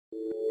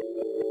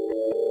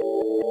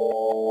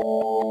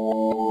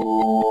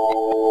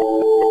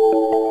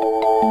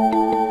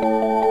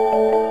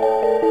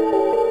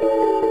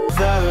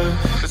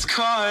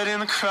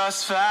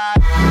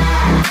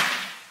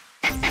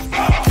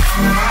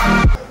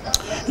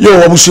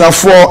Yo,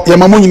 abusuafo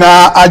yamamu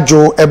nyina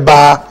adwo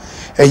eba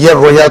eye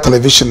Royal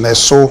Television na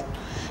so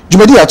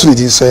djumadi ato ne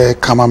din se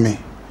kama me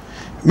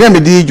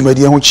medi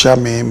djumadi ho chia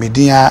me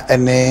media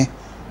ene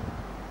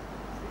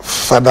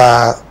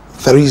Father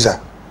Theresa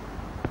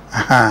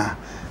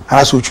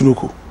ana so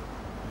Otwinoko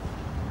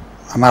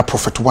ana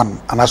Prophet 1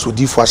 ana so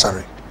Difo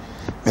Asare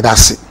me da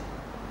se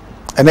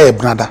ene e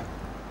brada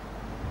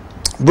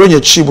bronya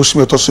chi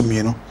bosume toso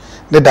mienu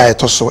ne da e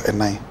toso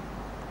enan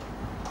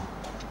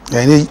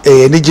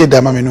ni je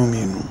da ma me no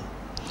mienu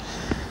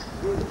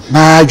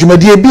na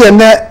dwumadie bi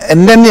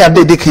ene ne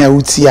ade de kan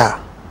awuti a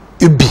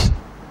ebi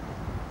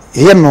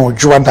ye no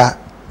dwada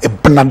e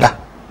benada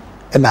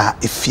na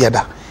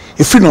efiada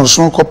efi no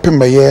so ko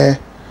pemeye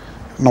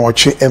na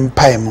oche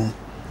empire mu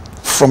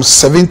from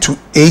 7 to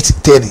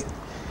 8:30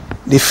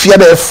 the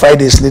fiada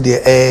Fridays ne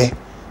de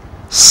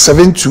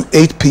 7 to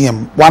 8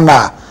 p.m. 1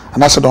 hour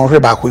and asa don hwe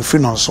ba ko efi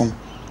no so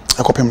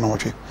e ko pem na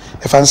oche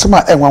e fa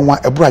nsema enwanwa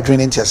eburu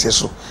adwene ntiase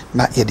so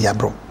na ye de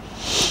abro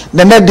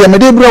na na de me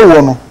de bro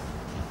wo no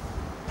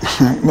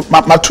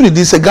ma to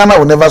di say Ghana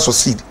will never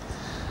succeed.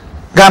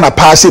 Ghana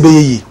pass be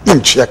yi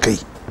nchia kai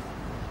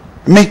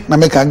me na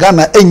me ka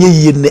Ghana enye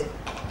yi ne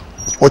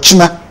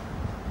ochina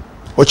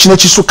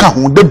chi so ka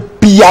ho de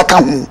bia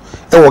ka ho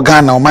e wo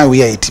Ghana o man we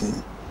ya etim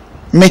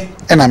me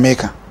na me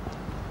ka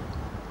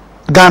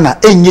Ghana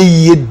enye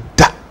yi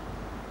da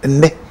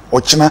ne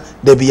ochina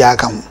de bia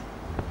ka ho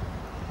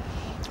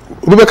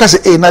obi ka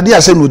say na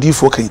dia say no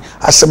Difo kan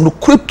asem no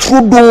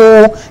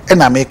kwetrodo e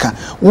na me ka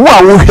wo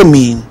a wo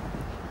hwemi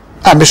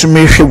a me so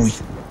me hwewi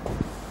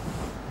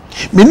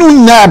menu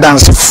nya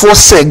dance for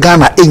say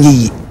Ghana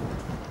enyi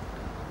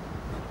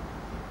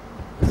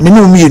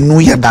menu mi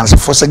enu ya dance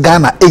for say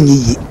Ghana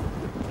enyi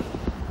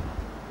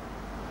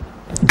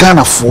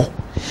Ghana for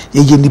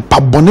ye ni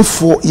pabone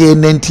for ye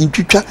 19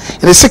 twitwa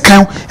ye se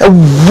kan e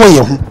wo ye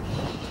ho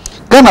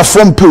Ghana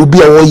for mpe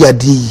obi a wo ya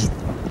de yi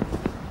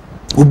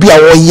obi a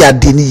wo ya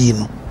de ni yi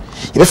no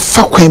ye be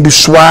fa kwan bi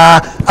so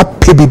a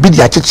ape bibi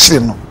di akekere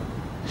no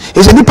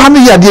e se nipa no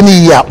ya de ni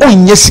yi a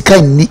onye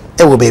sika ni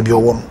e wo ba bi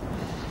owo no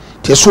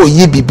te so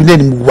ye bibi na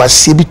ni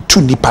wase bi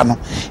tu nipa no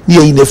ni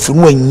yi na fi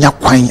no anya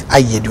kwan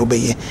aye de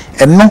obeye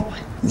eno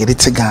ye de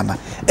te Ghana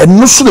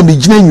eno so na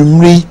megina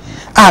nwumre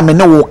a me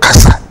ne wo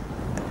kasa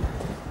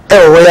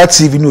Royal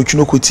TV no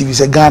Otwinoko TV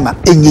se Ghana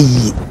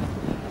enye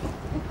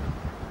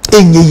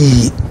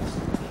yi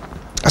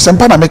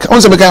asempa na meka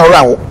onse meka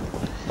hora wo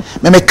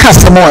me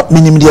kasa mo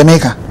minim de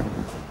meka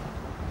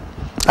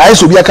ayi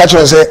so bi aka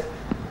kire se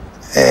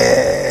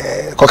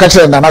ko ka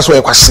kire na so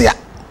e kwasea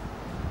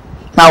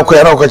na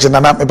akoya na okoche na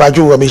me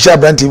badwo wo me hia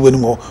branti woni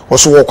mo wo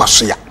so wo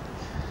kwasea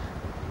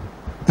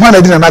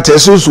mana di na nata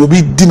so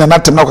obi di na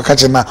natem na okoka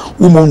kire na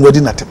wo mo nwa di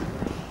natem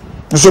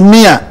so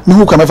mia me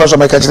hu ka me fa so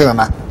me ka kire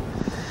na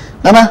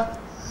nana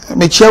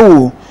me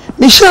chiawo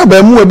me hia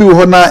ba mu abi wo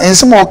ho na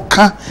ensem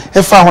oka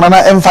e fa ho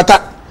na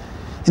emfata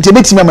nti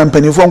betima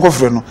mampanifo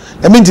nkofre no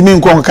na me ntimi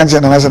nko ka kire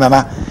na na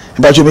na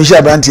e badwo me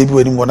hia branti bi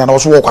woni mo na wo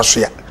so wo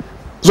kwasea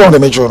zo de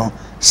me jo no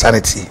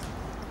sanity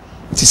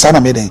ti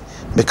sana me den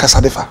me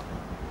kasa defa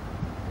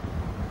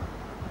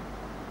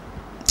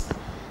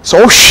so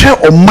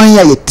hwe oman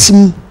ya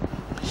yetim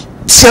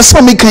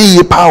sesa me kan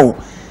ye pawo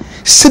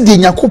se de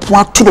Yakopon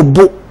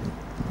atorobo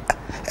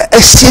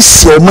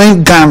esiesie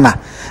oman Ghana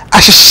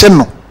ahihye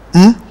no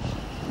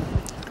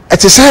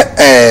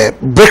etese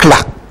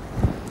breakla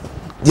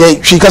ye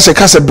twika se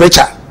kase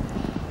breacher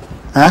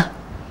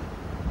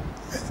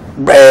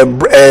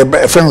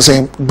friends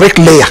saying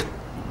bricklayer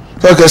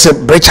so can say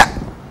breacher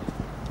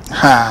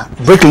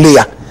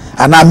bricklayer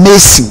and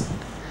amazing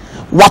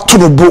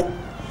watorobo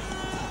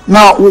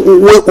now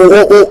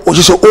o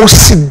just o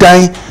sit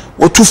down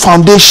o two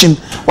foundation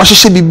what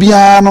she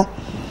bibia no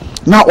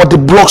now or the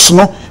blocks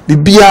no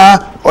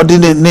bibia or the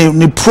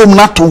ne prom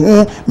na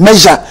to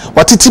measure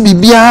what it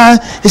bibia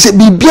he say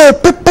bibia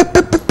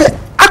pe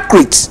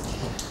accurate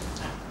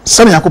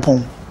sani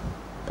Yakopon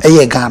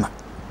eye Ghana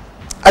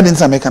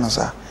adinta make na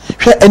sa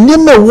hwe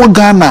enema wo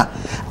Ghana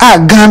a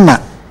Ghana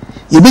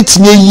ye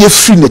betinye ye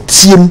free na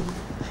tiem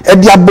e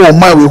dia bo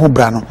ma we ho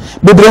bra no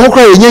bebre ho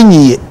kra ye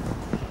nyanyiye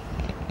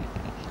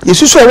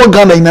yesusu e wo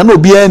Ghana ina na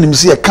obi anim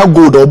se e ka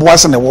gold obo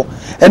ase ne wo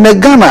ene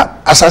Ghana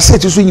asase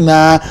ti so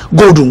nyina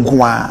gold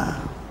nkoa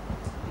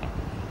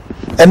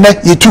ene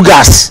ye tu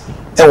gas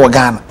e wo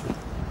Ghana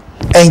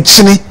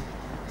enchini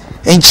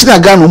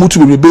Ghana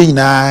omutu bebe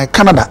nyina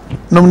Canada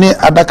no ne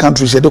other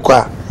countries ye de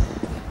kwa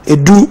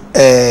edu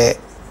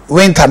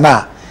winter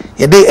na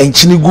ye de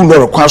enchini gu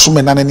loro kwa so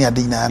me nane ne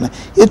ade nyina na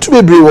ye tu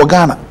bebre wo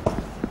Ghana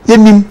ye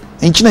nim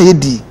enchina ye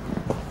di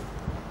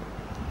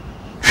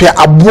hwe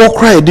abo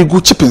kra ye de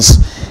gu chippings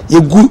ye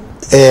gu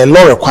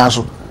lorry kwan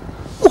so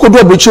ukodo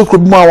abechi kro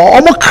bi mu awa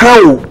omo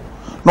krawo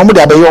no mo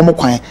de abaye omo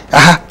kwan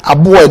aha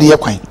abo e de ye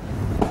kwan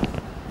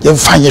ye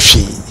mfanye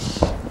hwe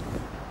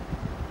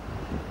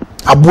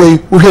abo e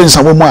wo hwe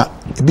nsawo mu a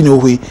ebi ne wo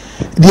hwe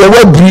de wa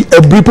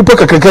abri people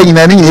kakaka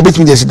nyina ne nyina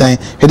ebetimi de sidan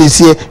hwe de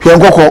sie hwe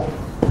nkokọ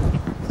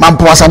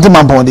mampo asante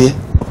mampo de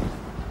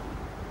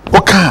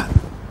oka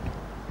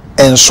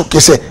enso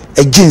kese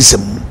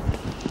aginsem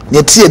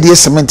ne tie de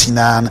cement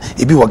na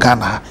ebi wo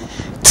Ghana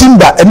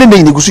timber ene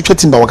ne negusu twa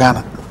timber wo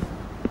Ghana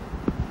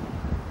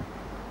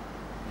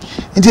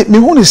nti me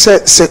hu ni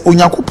se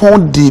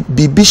Onyankopɔn de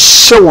bibi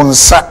hye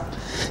wonsa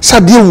sa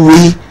de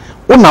wei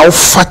wona wo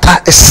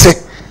fata ese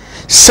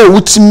se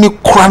wutimi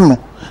kora no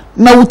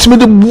na wutimi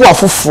de bu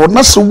afoforo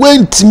na se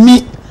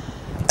wentimi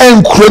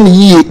enkro ne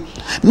yie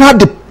na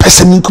de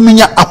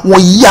pesaninkuminya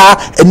ahoya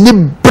ene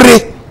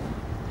bre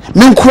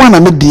menko na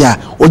me dia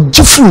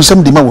ogifuru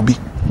nsam de ma wo bi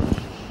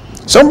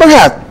somebody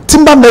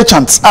timber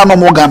merchants ano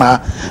mo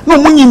Ghana no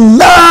munyi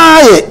na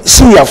ye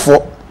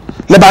Syriafo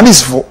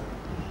Lebanese fo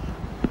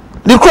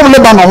ni krom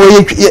Lebanon ho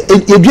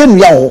ye dua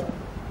nua ho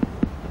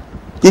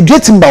ye dua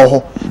timber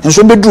ho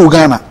nso be duru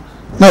Ghana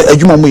na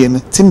adwuma mo ye ne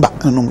timber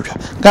no mo twa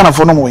Ghana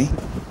fo no mo ye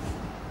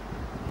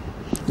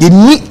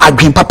ni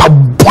adwen papa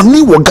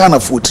boni wo Ghana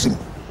fo trim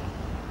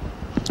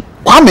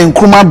kwa me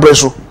nkroma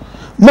breso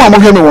mo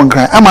amohwe me won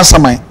kran ama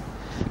saman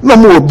no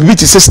mo bibi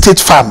ti state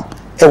farm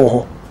e wo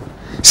ho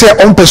se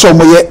on person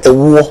mo ye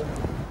ewo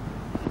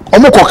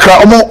omo kokra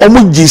omo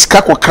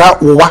jiska kokra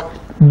wowa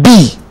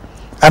b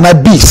ana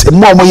bees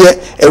mo ye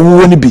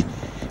ewo ni bi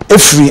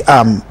efri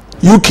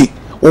UK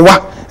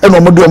wowa e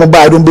no mo de omo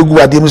baa don begu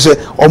ade mo se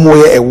omo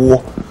ye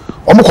ewo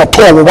omo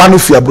koto wowa no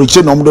fi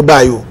abroche no omo do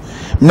baa yo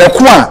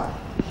mneko a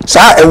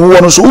sa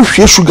ewo no so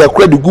uhwe sugar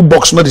kra de good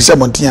box no de se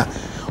montia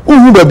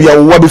uhu ba bia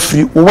wowa be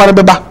firi wowa ne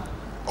beba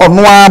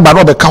ono a ba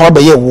no be ka wa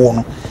be ye ewo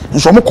no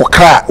nso omo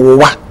kokra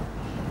wowa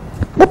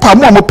mo pa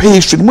mo pay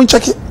history mo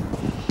check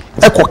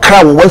e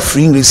kokra wowa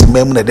firi English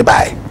mem na de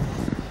baa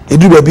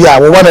edu ba bia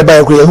wowa ne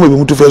baa kra ye hu be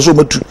mutu fe so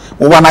matu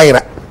wowa na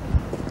yira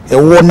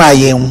ewo na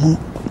ye hu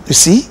you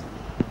see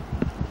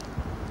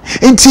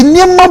enti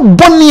niema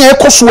boni e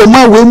koso wa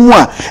ma we mu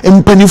a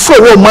mpanifo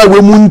wa ma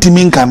we mu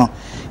ntimi nka no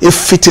e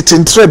fitete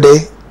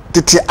ntrede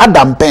tete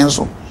adam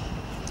penso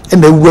e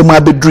na wu ma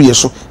bedru ye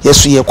so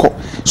yeso ye ko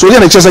so ye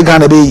na chese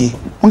Ghana be yi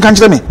mon kan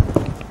kire me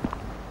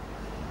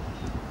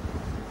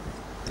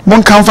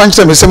mon kan fan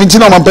kire me 17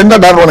 na man penda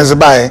da ro ne se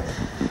bae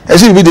e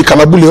se bi de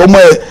kalabule o ma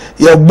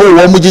ye bo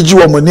wo mo gigi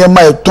wo mo ne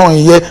ma e ton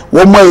ye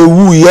wo ma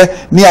ewu ye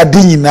ni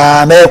ade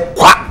nyina na e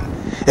kwa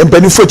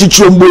empanifo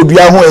chichiro mbo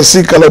bia ho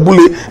esi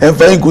kalabule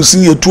emfa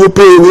nkosi etuo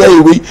pe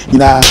we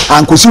nyina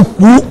ankosi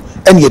hu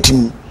ene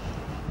yatim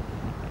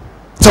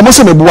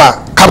Samose mebua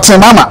Captain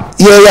Mama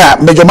yeah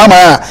Major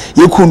Mama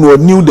ye kunu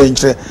new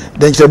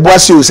danger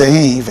boase o se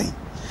hen even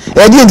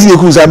e di enti ye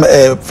kunu sa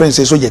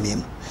friends so jani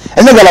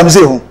enya galamse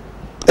ho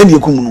eni ye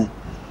kunu no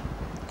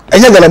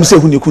enya galamse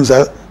ho ne kunu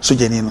sa so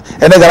jani no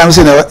enya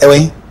galamse na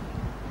ewen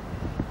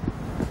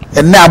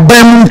ena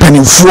abam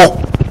mpanimfo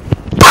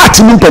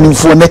party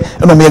mpanimfo ne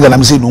eno me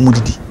galamse no mu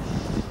didi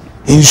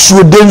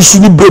ensuo densu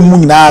ni bremu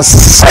nyina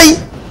sai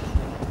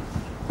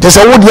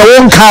tesa wo dia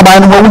won ka ba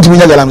no wo ntimi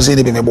nya galamse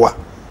ne be meboa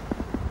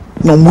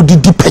no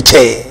mudidi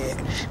peche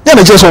na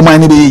na so man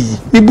ne be yi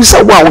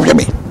bibusa wo a wo hwe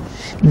me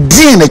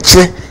din na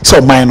kire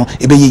so man no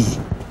e be yi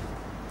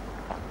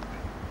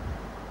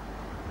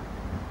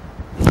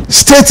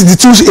state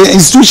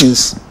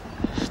institutions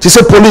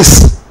just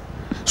police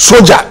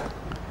soldier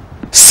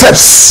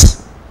SEPS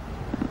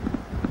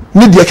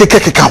media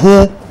kekeka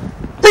ho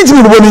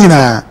ntimi bo ni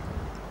na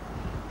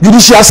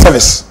judicial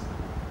service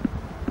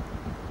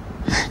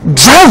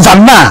driver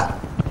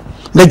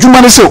na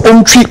dwuma ne se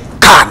ontwi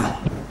car no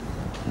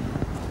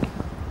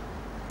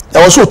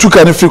I was so took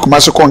any free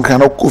commercial concrete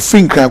no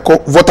free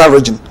voter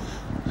region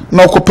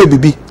no ko pay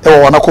bibi e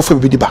wo na ko fa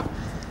bibi diba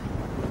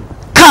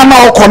ka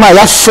na o ko na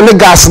ya fill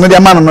gas no de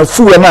man no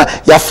fuel na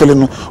ya fill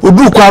no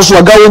odu kwa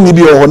so ga woni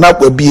bi o na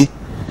abie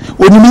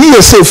onimi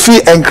ye say free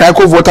enkran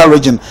ko voter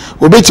region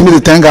obetimi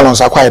the 10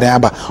 gallons akwa iden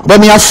aba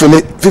obemi ya fill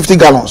 50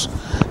 gallons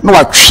no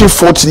wa twe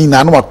 14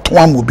 na no wa to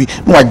am obi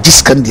no wa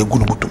discount de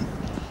gunu botum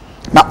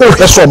na o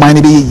hwe so man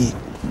ne be yi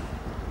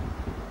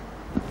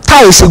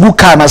tai se gu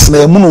car na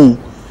sna mu no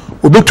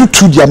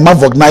obetutu dia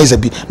mav organizer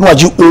bi no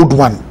agi old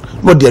one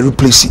no dey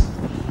replace it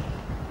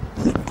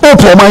o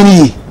po man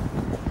yi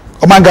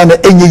o man ga na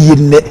enye yi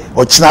ne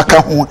o kina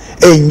ka ho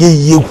enye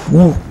yi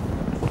hu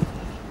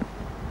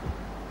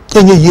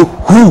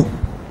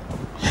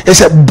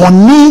ese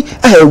boni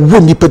wo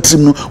ni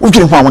petrim no o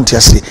dwene ho a wonte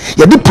ase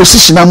ye de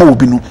position ama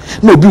obi no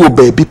na obi wo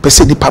baabi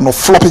pese nipa no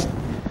floppy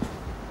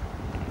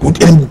o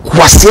en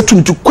kwase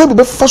tuntu kwa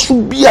be faso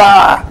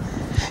bia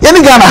ye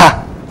ni Ghana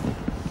ha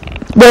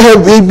they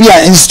have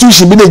bia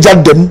institution bi na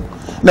jadem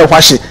na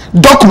hwahye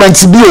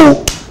document bi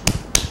o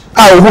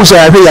a o hu say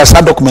ahwe ya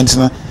sa document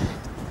na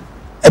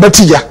e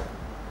betija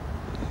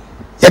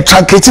ya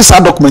translate sa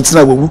document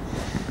na wawu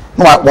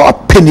na wa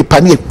penny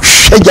pani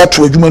hweja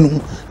to adwuma no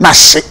na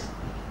hye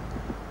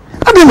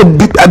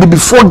ade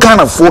before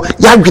Ghana for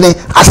ya dwene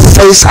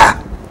asesa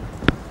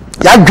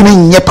ya dwene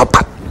nye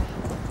papa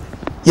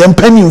ya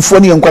penny mfo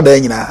ne nkwada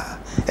nyina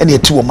ene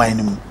eti wo man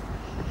no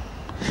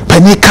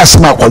penny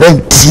kasma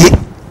kwadantie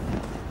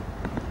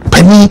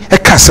penny e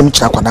kasem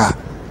kira kwada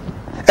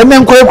ene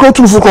nkwa ekro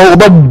tufu ko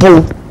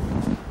obabbo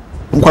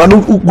nkwa no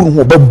uguru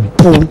ho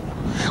obabbo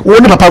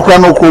Woni papa kura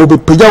no ko be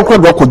peja kura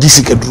do ko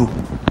gisika duru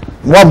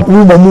wa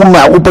mu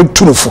na wo be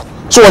tunofo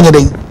so wonye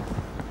den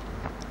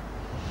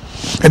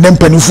enen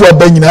panifu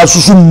abanyina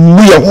susu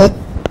mu ye ho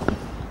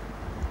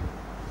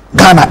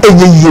Ghana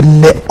enye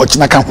yenne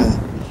ochina ka ho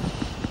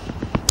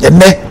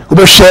enne wo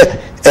be hwe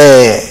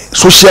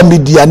social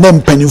media na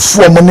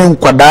mpanifu mo ne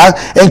nkwada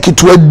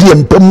enkitu adi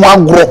empemu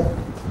agro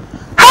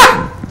ha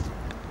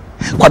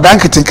kwada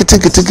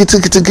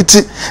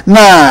nkiti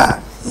na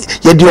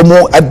yedi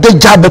omo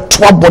adeja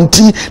beto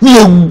abonti ne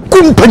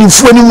yegu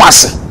mpanifu ani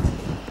wase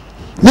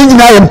ne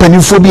nyina ye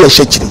mpanifu bi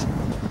ehyekyiri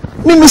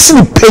ne misi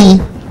ni pay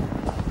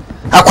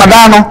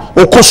akwada no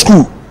okọ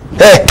school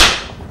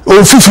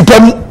o fifi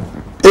pam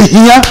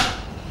ehia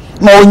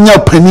na onya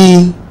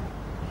pani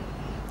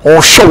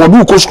o show do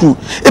okọ school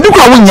ebi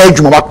kwa wonya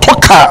adwuma ba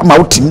toka ma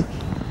wotim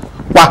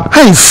wa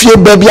han fie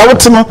ba bia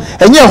wote no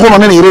enye ho no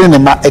ne yire ne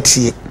ma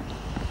atie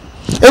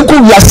enko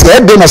wiase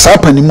ebe na sa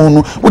panimu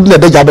no wodi na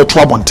daja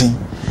beto abonten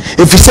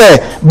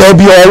efise ba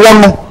bia owo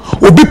no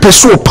obi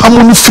peso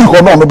pamu ni free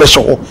ho no be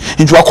hye ho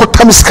nti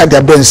wakotam sika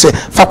dia ben se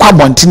fa kwa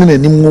abonten na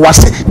nim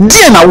wase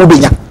die na wo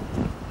benya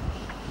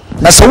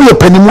na se wo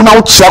panimu na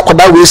wo kira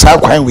koda we sa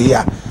kwan we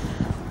ya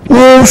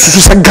wo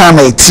susu se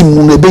Ghana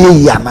etimu no ebe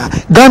ye ya na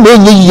Ghana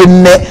enye ye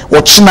nne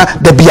wo kina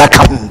da bia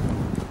ka ho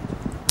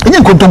enye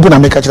nkontompo na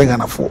meka kire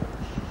Ghana fo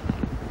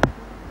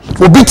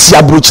obi ti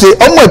abrochire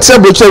omo ti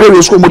abrochire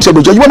we school mo ti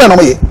abrochire you na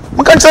no ye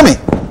mo kan tell me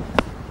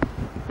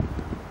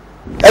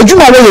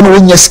adwuma we no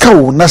nya sika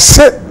wo na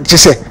se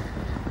je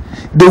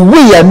the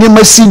way ya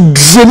nema si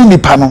drone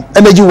nipa no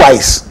energy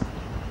wise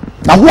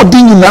na ho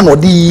din nyina na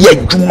odi ye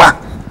adwuma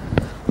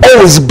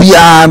always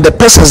beyond the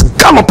person's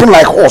galloping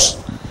like horse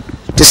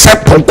the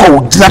set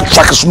ponko dina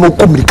track so no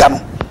komirika no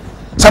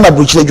sana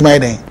abrochire adwuma ye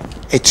den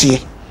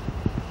etie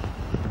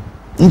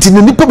nti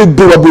ne nipa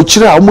bebe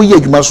abrochire a mo ye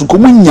adwuma so ko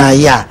mo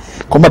nyaye a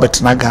koma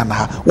betena Ghana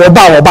ha wo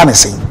ba ne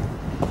sen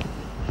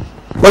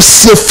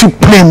wasie fi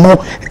plane mo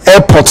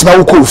airport na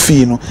wo ko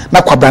fi no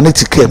na kwabra ne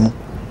ticket mu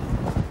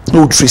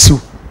no tresi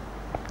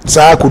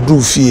za ko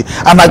du fi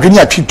anadwini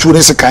atwitu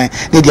ne sekan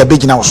ne dia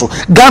begina wo so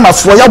Ghana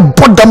fo ya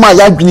bodama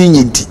ya adwini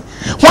nyenti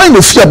wan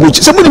ne fi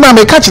abrochi se mudi ma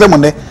me ka kire mo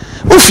ne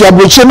wo fi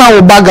abrochi na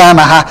wo ba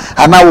Ghana ha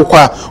ana wo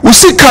kwa wo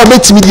sika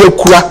betimi dia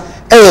kura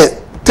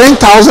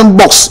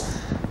 $10,000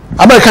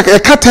 America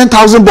ka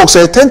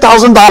 $10,000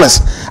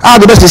 $10,000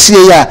 the best see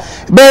here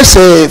best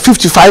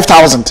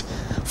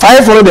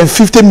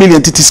 55,550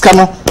 million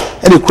titiskano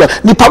and the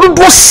public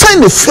was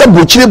sign the fair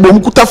brochire bom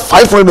kuta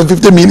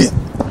 550 million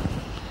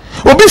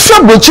obi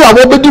fair brochire a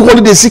wo be di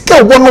holiday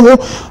sika wo no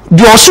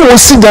di oso wo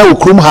si da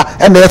okrum ha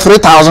and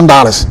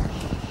 $3,000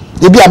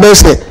 e bi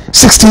abese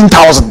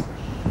 16,000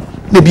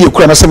 ne bi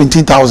ekura na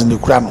 17,000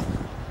 ekura no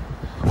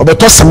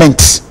obeto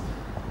cement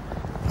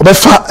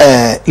obefa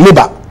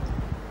labor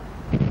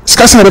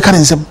scarce na be kan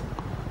nsem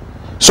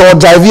so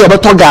drive here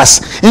beto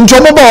gas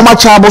into mo ba o ma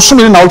cha bo so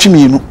me na otwe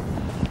mienu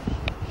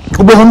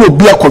obo no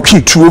obi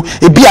akotwe tuo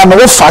ebi a na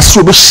wo fast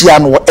obi hia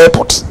no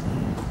airport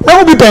na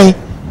wo bi pen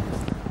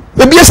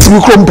ebi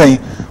asimi krom pen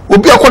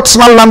obi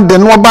akotena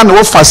London no ba na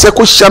wo fast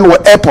ko hia no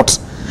airport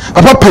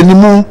papa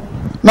panimu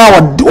na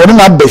wo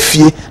na ba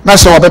fie na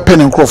so wo be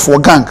pen nkrofo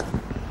gang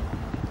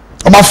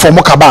o ma fo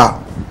mo kaba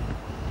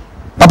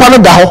papa no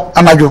da ho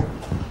anadwo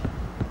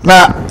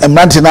na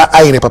emranti na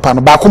ayire papa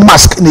no ba ko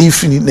mask na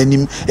yifini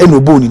nanim eno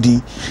bo ni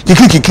din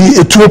kiki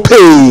etuo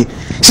pay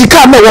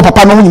sika na wo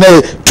papa no nyina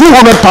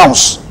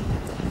 £200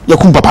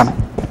 yakum papa no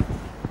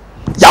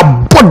ya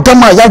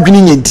bodama ya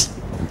dwini nyenti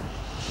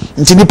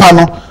nti nipa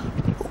no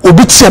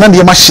obi tia na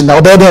de machine na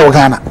obede wo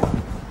Ghana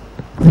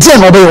die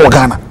na obede wo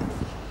Ghana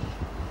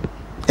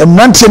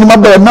emranti ni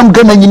mabba nam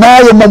Ghana nyina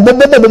ye mobo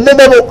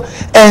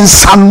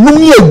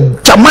ensanum ye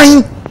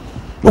jaman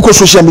uko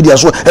social media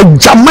so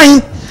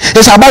jaman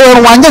esa ba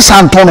yo wanye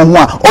santon no ho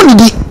a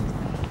onidi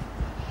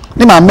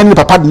ni ma men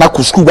papa de na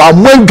ko school wa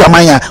mo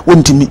adwaman a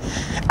wontimi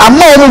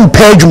ama wo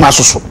mpa adwuma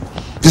soso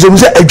diso mi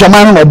se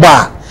adwaman no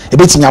ba e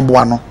betinya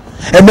boa no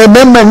e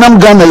memem nam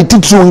Ghana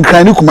ititu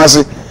nkran ni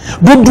kumase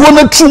dodo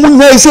na tumu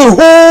nya se ho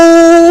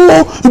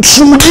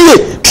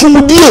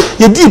tumudie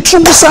ye di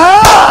tumu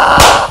sa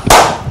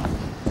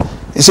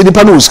ese di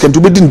pano skan to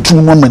be di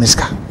tumu no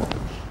maniska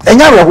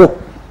enya ro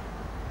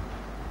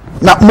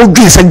na mo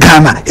dwi se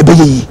Ghana e be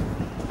yi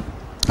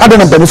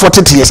adana bani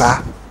 40 years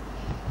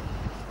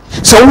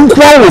so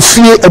nkwa wo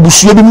fie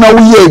abusuo bi na wo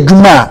ye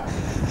adwuma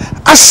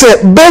ase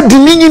bed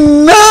ni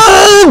na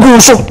go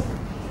so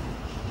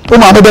o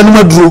ma be banu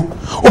maduro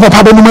o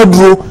papa banu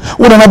maduro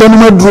o na banu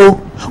maduro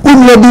o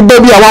nua bi ba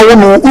bi awawo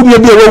no o nua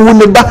bi awawo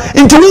ne ba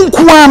nti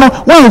nkwa no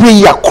wo hwe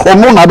ya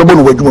krono na adabo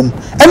no adwuma mu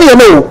ene ye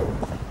no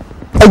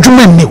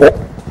adwuma ni ho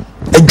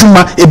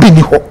adwuma ebi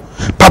ni ho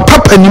papa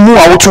panimu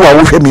a wo to a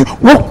wo hwe mi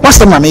wo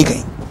wasem na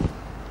mekan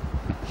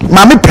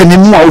mame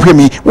panimu a wo hwe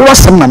mi wo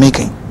wasem na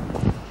mekan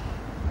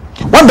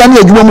wanda ni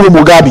adwuma mu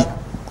Mugabe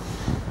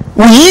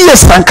we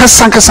years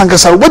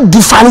sanka what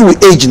define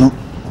with age no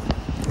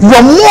you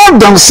are more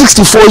than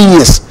 64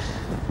 years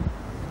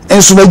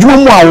and so adwuma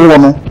mu a wo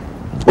no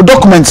o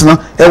document na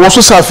e wo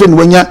so safe no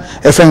wanya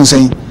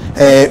efensen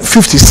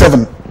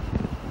 57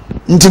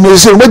 nti me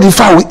say we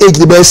defy we age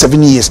the be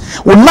 7 years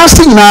we last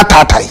thing na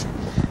tatai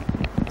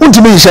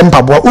unti me hye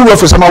mpaboa wo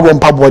office na wo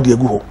mpaboa de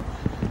agu ho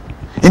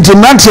nti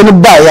nantie no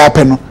ba ya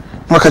pe no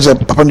na ka je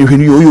papa ne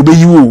hwenu yo be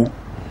yiwo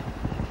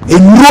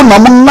enuro na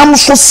nam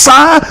so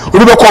saa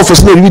obi be ko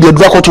office na ri de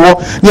dura koto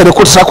ne de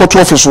koto sa koto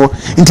office wo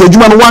nti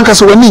adwuma no wanka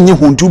se wani nyi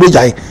ho nti wo be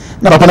jai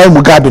na papa na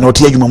mu gabe na o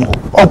te adwuma mo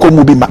onko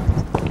mu bi ma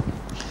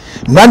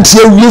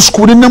nantie wi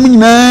school nam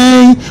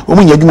nyinaa o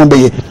mu nya adwuma be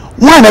ye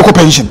why na ko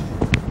pension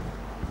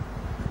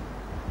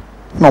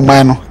no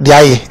man de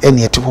aye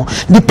ene etiwo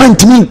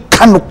depend me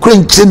kan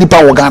krenche nipa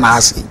wo Ghana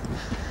ase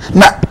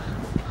na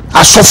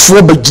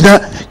asofo bagina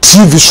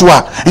TV so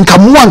a nka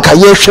mo anka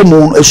ye hwe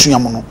mo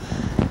asuam no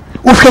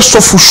wo hwe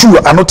sofo shu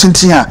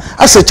anotintin a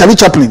ase Charlie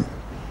Chaplin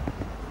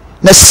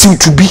na seem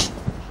to be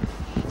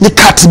ni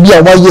cat bi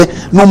a waye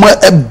no ma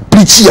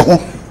bleach ye ho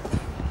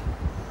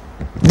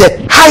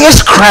the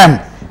highest crime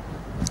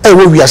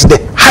we as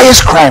the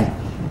highest crime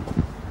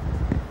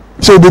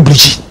so the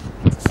bleach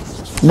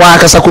wa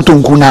akasa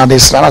kotonku na de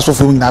sra so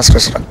fu nyina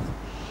sra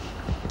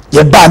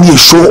ye ba ni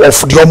show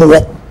off the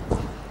omo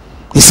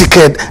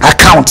secret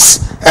accounts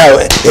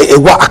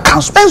what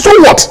accounts and so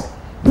what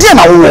dey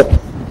na wo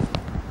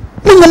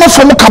me nyama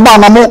from kaba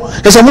na mo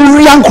say mo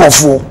ri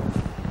ankrofo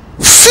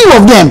few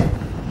of them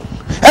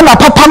and na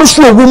papa no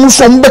so ogu mu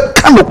so mbe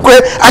ka no kre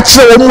a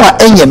kire wo mu a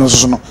enye no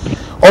so no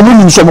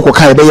omo ni so mo ko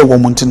kan be ye wo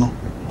mo ntino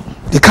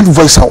they can't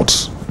voice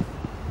out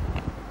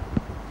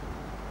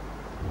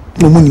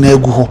no mu nyina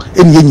egu ho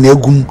eni ye nyina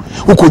egum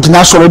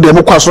ukogina soro de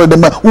mo kwa soro de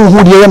ma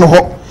uhu de ye no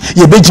ho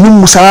ye bejimi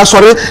musa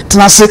soro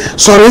tenase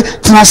soro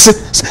tenase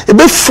e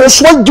be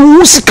foso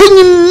aju sika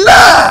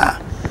nyina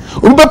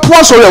obi be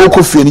po soro ya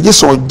okofie ni je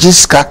so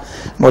jiska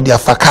no de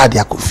afaka de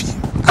akofie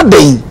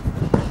aden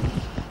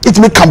it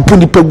me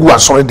campaign pegu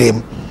asoro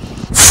dem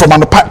from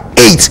anopa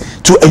 8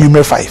 to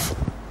anumere 5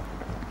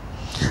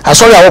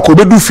 asoro ya wo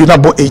be du fie na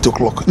bo 8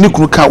 o'clock ni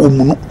kunu ka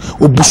omu no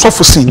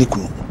obusofo sin ni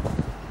kunu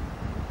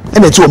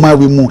ene ti o ma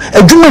we mu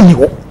adwuma ni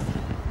ho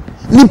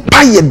ni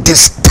pa ye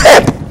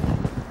disturb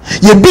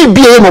ye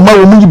bibia ye no ma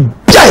we mu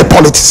bia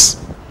politics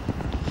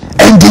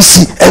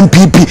NDC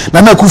MPP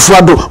Nana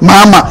Kufuado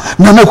mama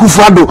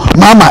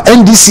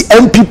NDC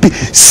MPP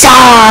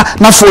sa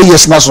na 4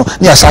 years na so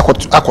ni asa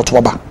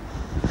akoto ba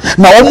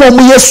na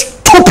omo ye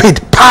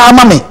stupid pa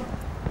mame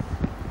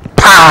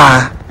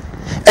pa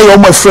e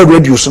omo afraid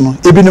radio so no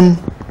ebinim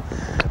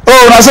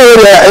oh na say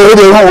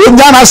we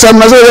nya na sem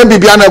na say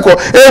MPP anako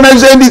na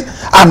say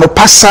ano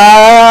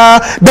pasa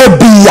de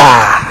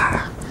bia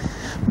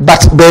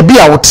but baby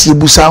a wotie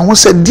busa ho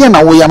se de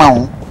na wo ya na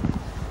ho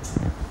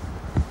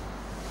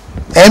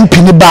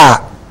MP ni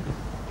ba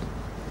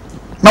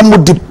na mo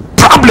the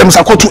problems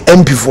akoto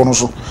MP for no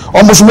so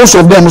almost most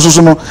of them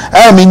so no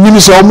me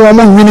nyini se omo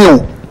nwini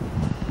o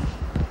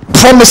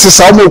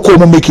promises a omo ko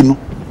mo make no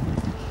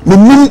me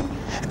nim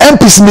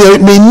MPs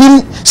me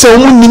nim se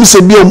omo nim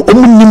se bi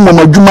omo nim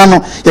mo adwuma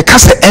no ye ka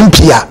se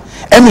MP a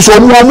emi so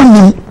omo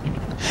nim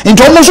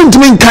into omo so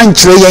ntimi nkan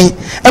kire yen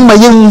e ma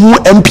yen hu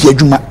MP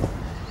adwuma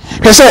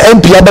hwese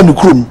MP aba no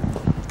krom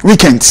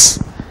weekends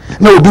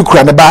na obi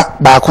kura ne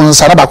ba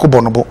konsa na ba ko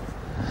bonobo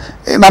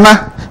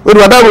nana we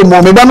do adawo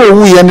mo me ba na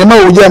owu ye ne ma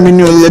oja me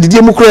ni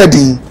adidie mu kura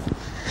din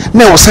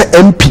na wo se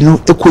MP no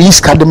ekoyi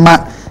ska de ma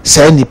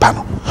sa nipa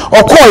no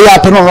okoya ya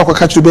pe no no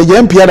ka kire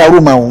be MP ada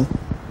roma wo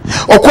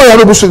okoya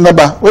no busu na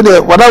ba we de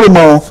wadawo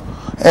mo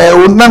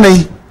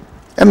onane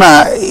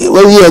na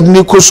we ye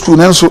ni ko school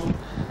na so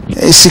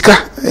sika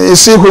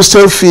say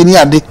hostel fee ni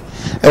ade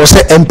wo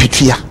se MP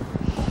tua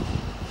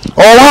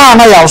owa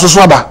na ya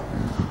so aba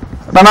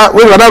nana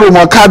we wadawo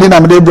mo card na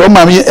me de bro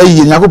ma me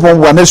ayi Yakobon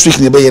bo next week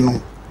ne be ye no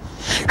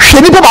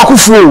hwe ni papa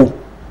kufuo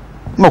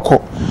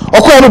noko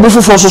okoya no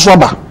bufu so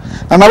aba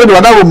nana we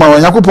wadawo mo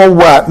Yakobon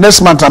bo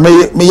next month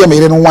me ye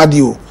me no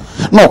wade o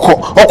noko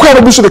okoya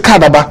no busu de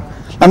card aba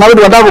nana we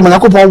wadawo mo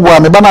Yakobon bo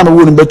me ba na no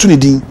wo ni batu ni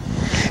din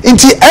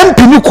nti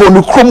MP ni ko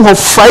no krom ho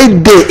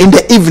Friday in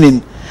the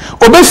evening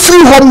obe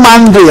free home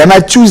Monday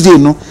and Tuesday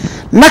no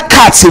na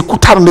cards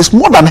ekuta no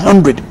more than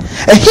 100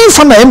 e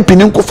hinfa na MP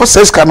ni nko for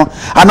seska no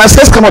ana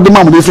seska no de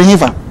mam de free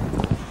hinfa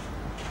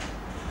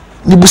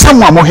ni busa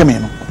mo amoheme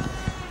no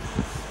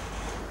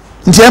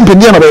nti MP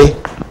dia no be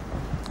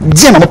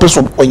dia na mo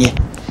peso onye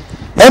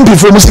MP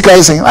for musical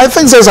is I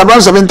think says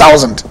around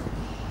 7,000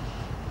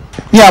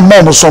 yeah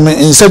mom some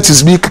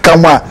insects bi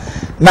kaka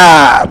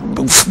na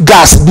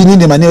gas bi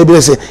ni ma na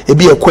e say e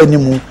bi ekwa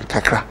nimu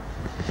kakra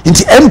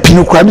nti MP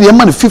no kura de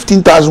man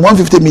 15,000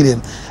 150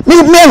 million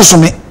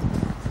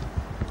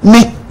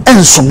me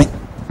enso me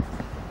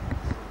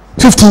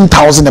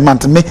 15,000 a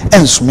month me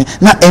enso me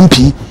na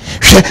MP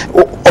hwe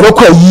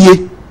obekwa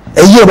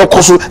yiye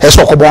obekoso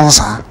eso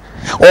okobonsa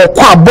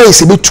okwa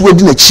boys be tuwa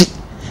di na chi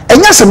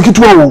enya sem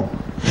kituwa wo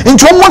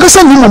nti omo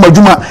akasa ni mo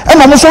madwuma e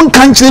ma mo so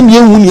nkan kire mi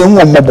ehu ni ehu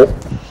ommobo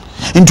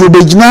nti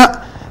obegina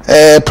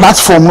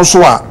platform no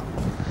so a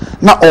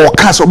na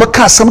okas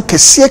obeka asem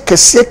kese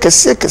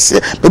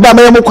be ba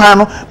me mo kwan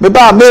no be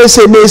ba me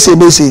se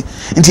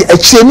nti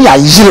akire ni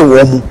ayire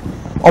wo mu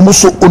omo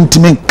so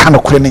ontime kan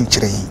kore ne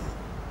nkire yi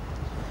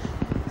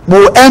bo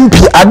MP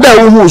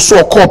ada wo hu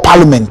so call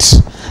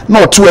parliament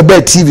na to e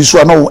be TV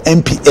so na wo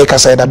MP e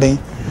kasa da ben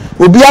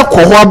obi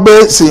akọ ho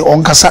abe se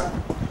onkasa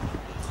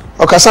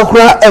okasa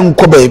kura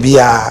enko ba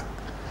bia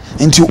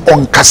nti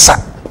onkasa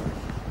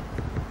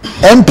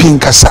MP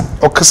nkasa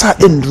okasa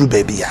enduru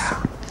ba bia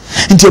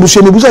nti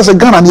abusu ne busa se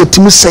Ghana na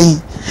yetimu sen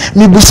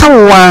mi busa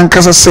wan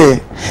kasa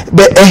se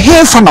be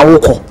ehefa na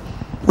wokọ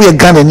we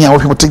Ghana ni a wo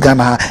hwete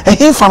Ghana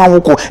ehefa na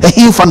wokọ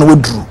ehefa na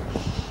waduru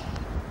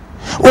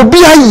obi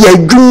aye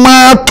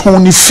adwuma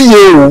ton ni fie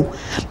o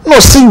no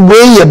si we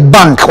ye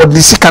bank or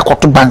the sika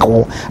koto bank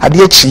wo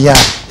ade achi ya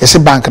yesi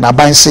bank na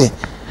ban se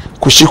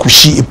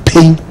kushi e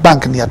pay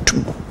bank ni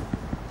atum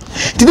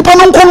ti nipa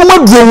no nko no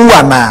maduro wu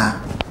ana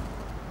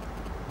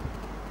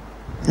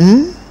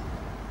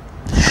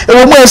e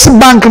wo mo yesi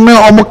bank me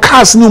o mo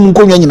cars ni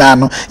nko nyina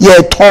no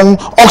ye ton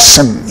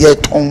auction ye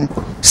ton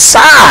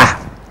sa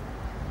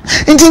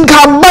nti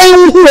nka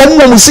ban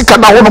hu mo sika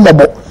na wo no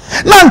mobo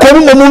na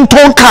nko mo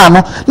nton ka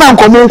no na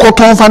nko mo nko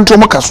ton fanto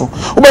mo kaso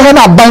wo be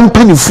na ban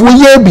panifu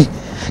ye bi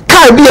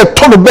ka bi e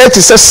to the bet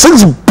is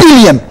 6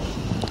 billion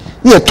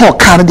ye to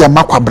ka no dia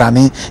makwa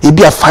brane e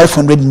bi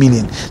 500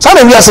 million so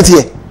na we asset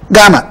here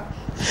Ghana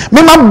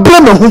me ma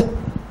bre me ho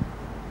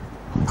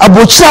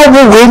abochira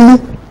wo wenu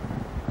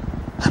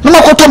na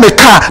makoto me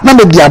ka na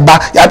me dia ba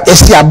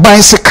esi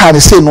aban se ka ne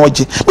se no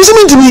oje me se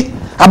mintimi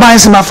aban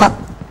se mafa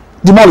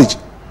demolish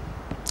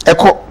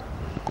eko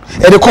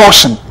e the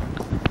caution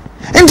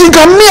nti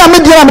nka me a me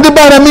dia me de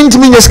ba na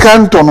mintimi nyeska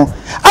nto no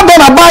aba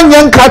na ba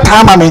nya nkra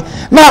ta ma me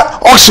na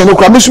auction no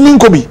kra me so mi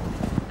nkobi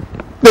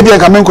na bia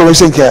nka me nkobi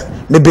se nka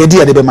me be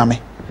dia de be ma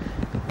me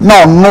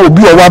na no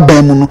obi o wa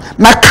ban mu no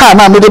na ka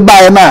na me de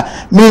ba na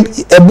me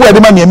ebu ade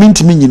ma me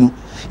mintimi nyi no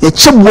ye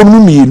chebo no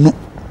mienu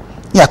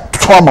ya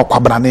toma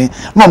kwabrane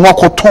na no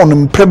akoton no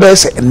mprebe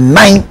se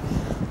 9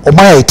 o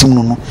ma ya tim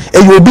no e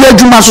ye obi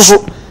adwuma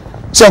so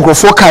se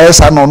nkrofo ka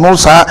yesa no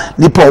sa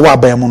nipa o wa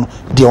ban mu no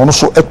de ono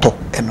so eto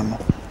eno no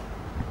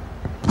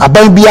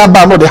aban bia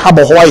ba no de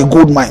habo Hawaii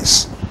gold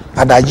mines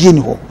adaje ni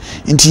ho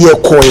nti ye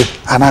koe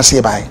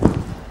anase bae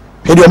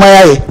hedi o ma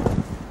ya ye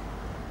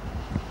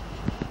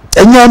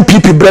enya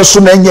MPP breso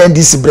na enya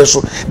NDC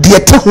breso de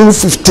ete ho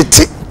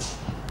 50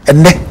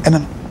 ene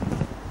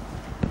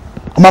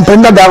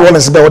Mampenda da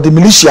Rollins be the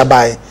militia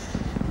by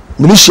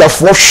militia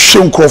for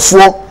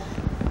hwenkrofo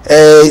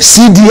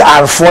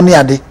CDR for ne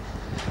ade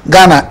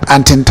Ghana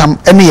antentam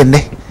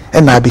ene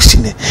na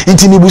abesine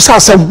nti ni busa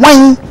se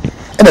hwan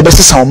ena be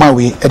sesa oman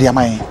we e de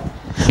aman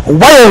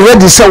why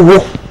ready say wo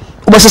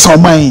be sesa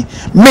oman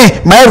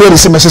me my ready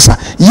say me sesa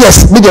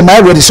yes me de my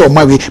ready say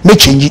oman we me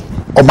change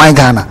oman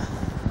Ghana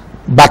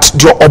but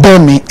the obey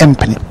me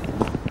empany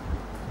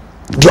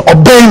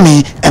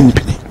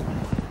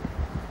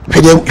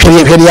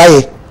hwede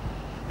aye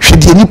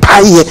hwede ni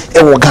paye e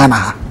wo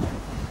Ghana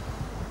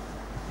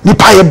ni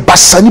paye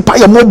basa ni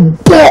paye mo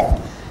bo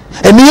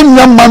eni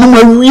nwa manu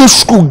ma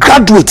school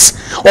graduates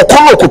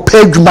okono ko pa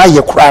adwuma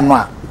ye kura no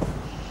a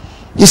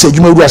yese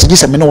adwuma ru ase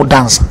yese me no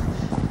dance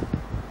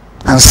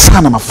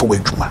ansa na mafo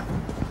adwuma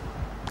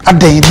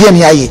adan die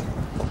ni aye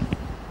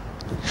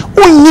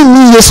onni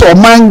ni yese o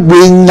man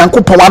we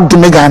nyankopon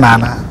adome Ghana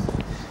na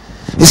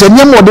yese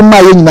nyemo de ma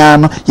ye nyina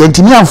no ye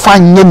ntimi amfa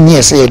nye ni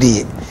yese ye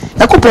de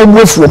yakopon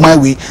muafu man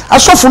we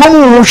asofo no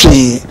mu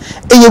hwe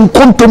eye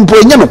nkontompo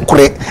enye no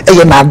kore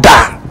eye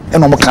nada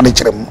eno mo kan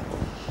kire mu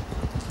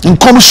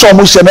nkom so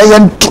mo hye na eye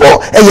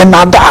ntro eye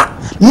nada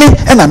me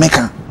ena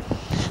meka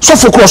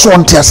sofo kro so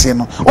onte ase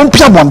no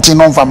onpia bonte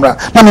no mfamra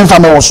na me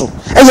mfama wo so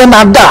eye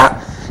nada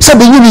se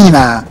be nyini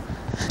nyina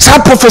sa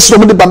professor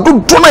mo de bando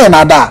do na eye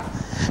nada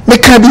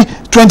meka bi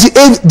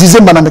 28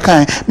 December na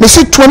meka me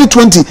se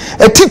 2020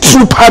 a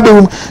titru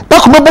padum na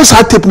ko bo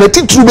sa tape na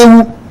titru be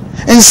wu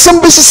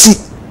ensem be sisi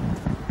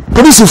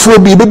police for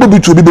bi bebo bi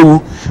to bi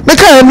bewu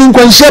meka ya mi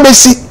nkwanhia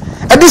besi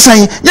edisan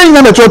ye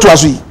nyina na to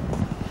aso yi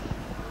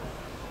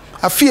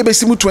afie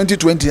besi mu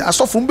 2020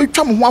 asofo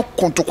mbetwa mo ho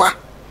akontokwa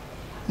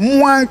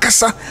mo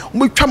ankasa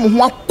mbetwa mo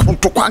ho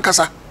akontokwa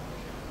ankasa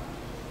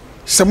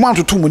se mo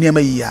antoto mo niam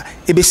yi a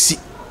ebesi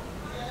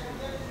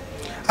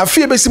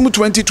afie besi mu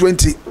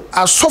 2020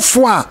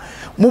 asofo a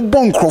mo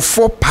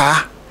bonkrofo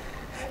pa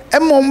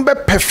emo mbe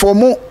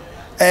perform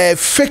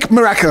fake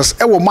miracles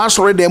e wo mo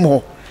asore dem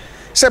ho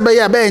se be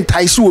ya be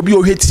entaisi obi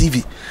ohwe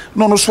TV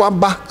no so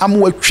aba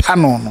amu atwa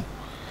no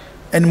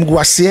enim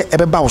guase e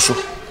be ba wo so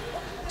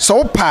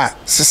so pa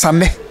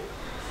sesane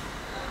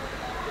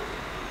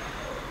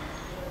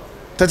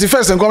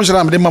 31st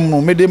commissioner me de mam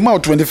no me de ma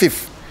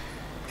 25th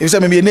if say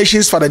me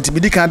nations father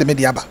ntimi kan de me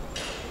de aba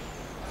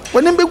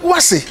wonim be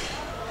guase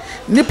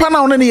nipa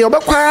na wona ne ye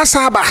obekwa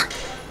asa aba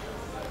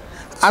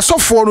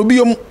asofo no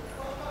biom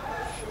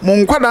mo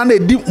nkwada na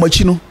edi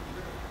machi no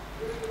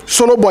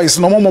solo boys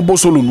no mo bo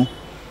solo no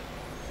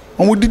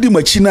omo didi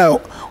machi na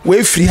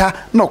we free ha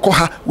na okọ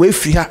ha we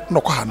free ha na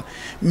okọ ha no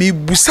me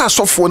busa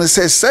asofo no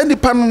se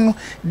nipa no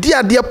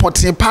dia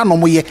poten pa no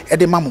mo ye e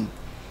de mamum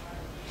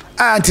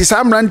anti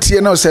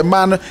samrantie na se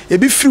ma no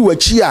ebi free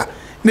wachi a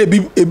na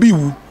ebi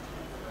wu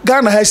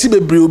Ghana ha si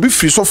bebre obi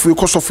free sofo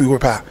ko sofo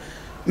pa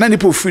na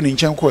nipa ofiri ne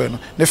nchen koe no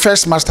the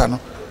first master no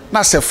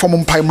na se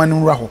form mpai manu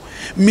nra ho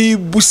me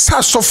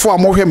busa sofo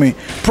amohwe me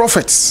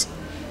prophets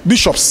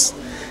bishops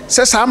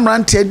se sa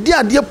amrante di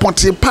ade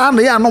pote pa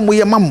na ya no mo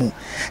ye mamu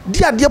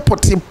di ade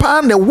pote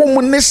pa na wo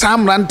mu ne sa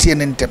amrante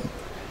ne ntem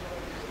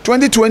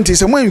 2020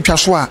 se mo ntwa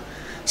so a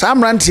sa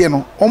amrante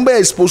no on be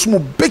expose mu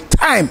big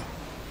time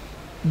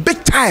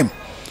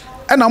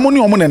and amoni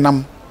omo ne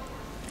nam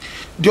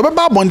di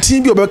obeba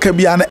abontin bi obeka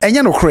bia na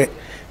enye no kre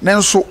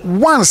nanso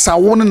once a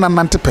wo ne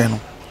nanante pe no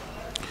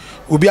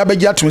obi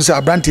abegye atum se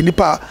abrante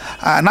nipa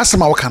na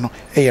sema waka no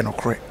eye no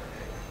kre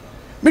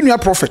me nua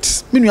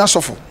prophet me nua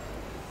sofo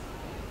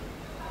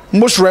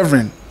most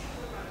reverend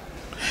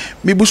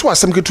me buso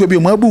asem keto bi o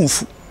ma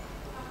bunfu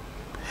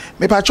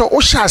me pa cho o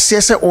hya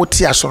ase se o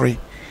ti asori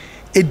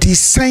edi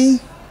sen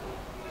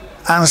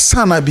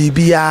ansa na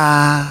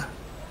bibia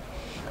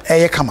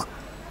eye kama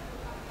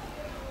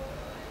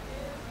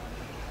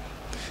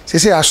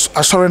say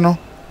asori no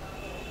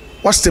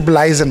what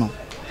stabilize no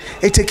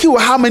it take you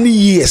how many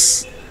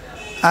years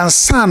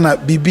ansa na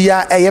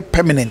bibia eye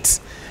permanent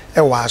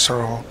e wa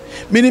asori ho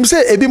meaning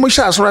say ebi mo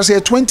hya asori say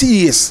 20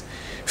 years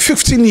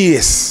 15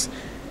 years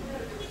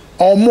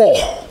or more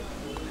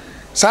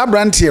sa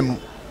brantie no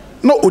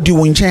no odi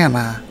wonchen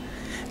na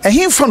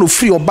ehimfa no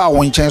free oba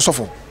wonchen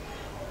sofo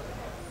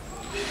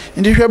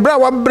ndi hwebra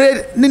wa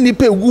bre ni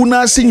nipa egu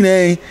na ase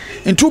nyina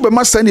ntu be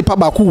masa nipa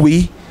ba ko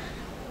wei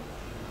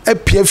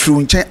apia free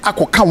wonchen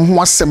akoka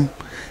ho asem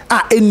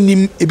a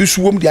ennim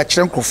ebisuwom de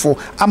akire nkrofo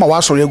ama wa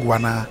asore egu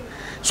ana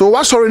so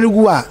wa asore ne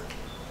gu a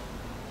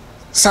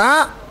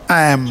sa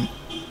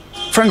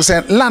Frank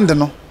said land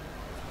no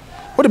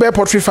what the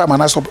poultry farm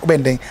and so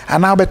bending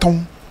and now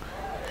beton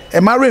e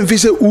mare mfi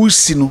se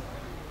usi no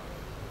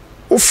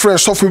o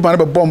fresh of man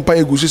be bompa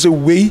egu se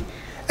we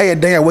e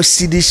den a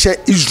wasi di hye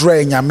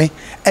Israel nyame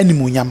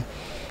animunyam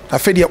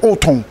afa de o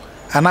ton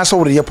and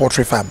so the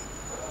poultry farm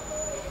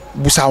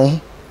busa wo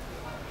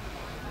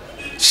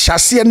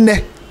hyase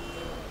ne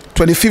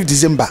 25th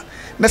December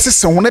na se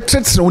se wo ne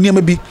tretre wo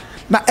niam bi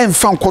na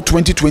emfa nko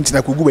 2020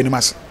 na kogu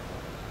benimase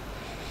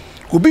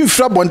obi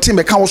mfra bontin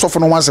be kan wo sofo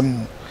no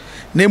wasem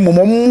na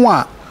mmom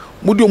a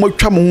mudi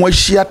omotwa mo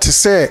ahia te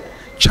se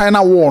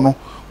China war no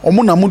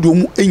omo na mudi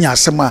omu enya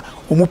asem a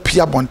omu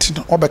pia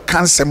bontin obe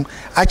kansem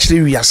a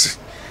kire wiase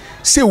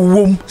se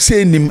wom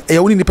se nim e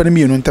woni nipa na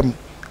mienu ntem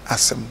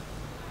asem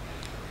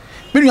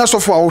menu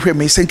asofo a wo hwe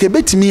me senke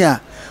betimi a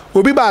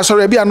obi ba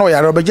asore bia na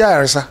oyare obegya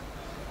yaresa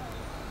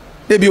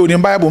de bi oni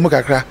Bible mu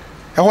kakra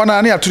e ho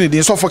na na ato ne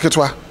din sofo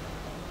ketwa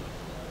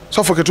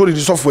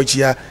di sofo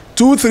achia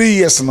 2-3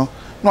 years no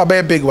no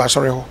be big wa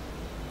asore ho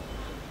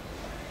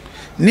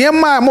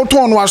niema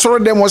moton no asoro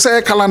dem wo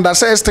say calendar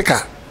say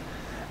sticker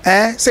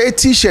say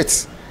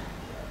t-shirt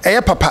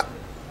papa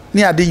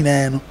ni ade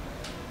nyina no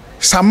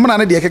samna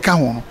na de keka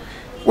ho no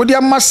wo de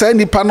amma sa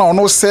nipa na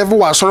ono serve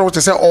wa asoro wo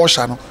say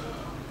osha no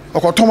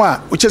okotom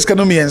a o cheska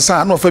no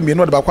miensa na ofa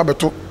mienu de ba kwa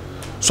beto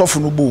sofo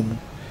no bom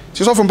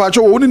ti sofo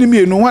mpacho wo ni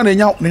mienu ho na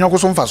nya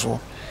nyakoso mfaso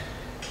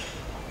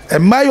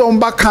mayo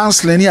mba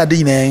counseling ni ade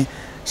nyina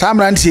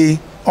samrantie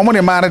omo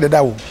ne ma na de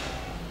dawo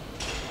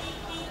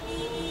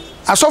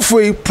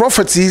asofoi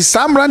prophecy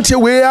samrantie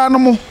we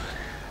anomo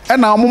e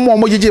na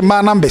omo jeje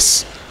ma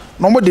numbers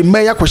no mo de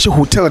meya kwhye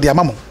hotel de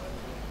amamo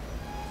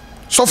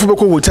sofo be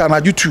ko hotel na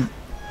jutu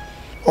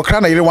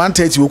okra na yire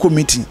 130 we ko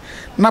meeting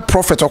na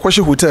prophet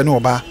okwhye hotel ni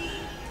oba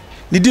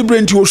ni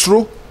dibrenti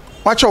osuro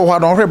wacha wo hwa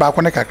don hwe ba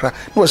ko ne kakra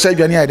na wo sa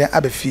adwane ayde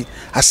abafi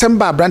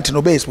asemba abrante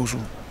no be expose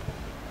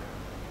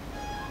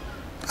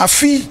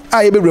afi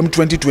aye be rem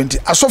 2020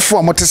 asofo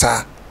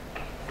amotesa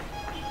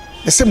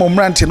ese mo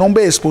mrante no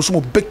be expose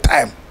mo big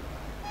time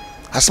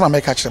asema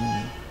meka kyerem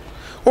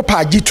opa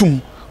agitum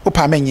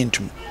opa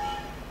menyentum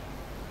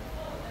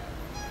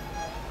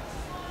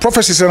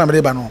prophecy say na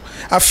me ba no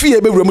afi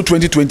e be wura mu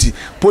 2020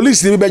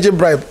 police dey beje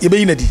bribe e be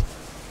yinadi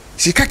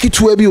sika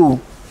kitu abi o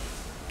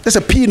that's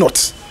a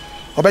peanut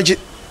obeje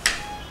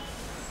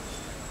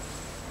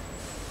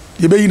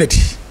e be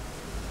yinadi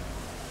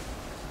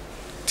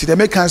ti dey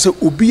make say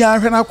obi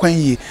anhwe na kwan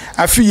yi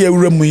afi ye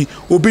wura mu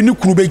obi ni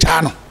kunu be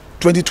gya no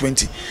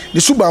 2020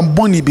 ni suba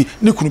mboni bi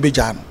ni kunu be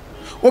gya no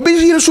obi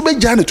yiri so be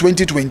gya no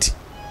 2020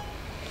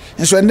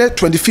 enso ende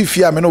 25th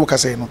year me no ka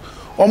say no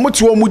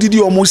omuti wo mudidi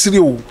omusiri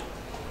o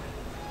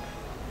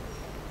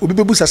obi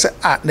bebusa say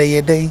na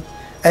ye den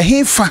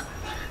ehimfa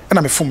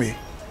na me fome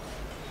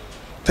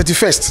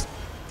 31st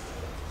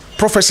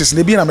prophecies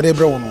ne bi na me de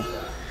bre wo no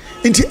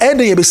nti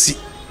ende ye besi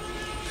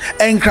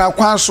enkra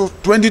kwa so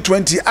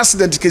 2020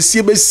 accident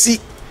kesie besi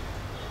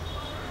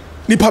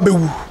nipa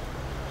bewu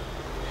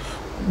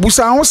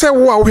busa ho say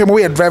wo a wo hwe mo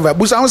ye driver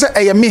busa ho say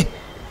eye me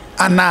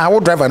ana wo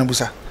driver no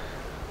busa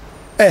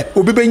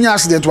obi benya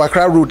accident wa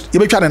Accra road ye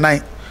betwa ne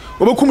nan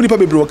obekum nipa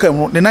bebre wakam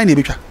no ne nan ne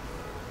betwa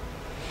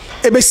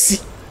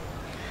ebesi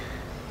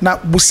na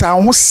busa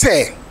ho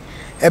say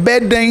ebe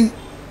den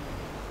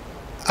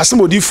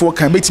asemodifo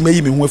kan betime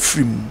yi me ho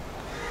afrim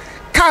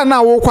ka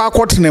na wo kwa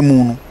akotena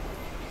mu no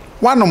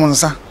wanom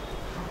nsa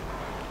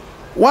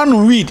one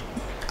weed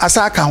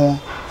asaka ho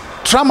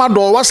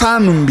tramadol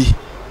wasanum bi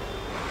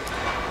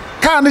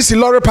car ni si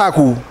lorry park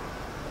o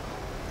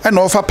and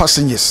offer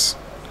passengers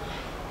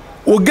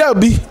o girl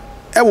bi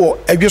e wo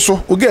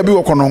adweso o girl bi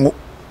wo konongo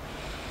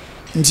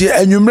nti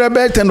anwumre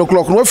be 10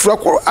 o'clock no afura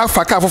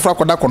afa car fofora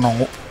koda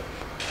konongo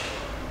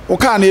o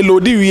car na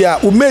loadi wi a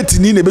o mate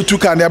ni na betu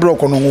car na abro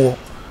konongo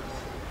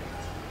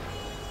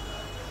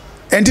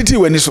entity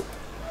wani so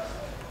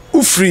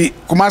u free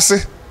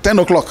Kumasi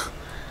 10 o'clock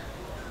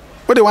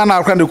we dey 1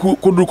 hour kan de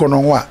kudu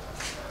konongo a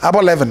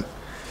about 11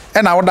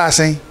 and I would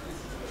say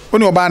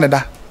when you ban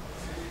da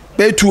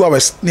be 2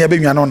 hours near be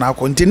nwa na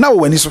akọ nti na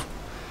wo wani so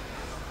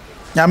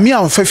nyame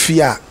amfa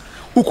fie a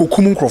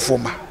ukokum nkrofo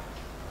ma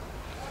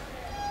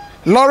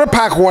lorry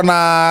park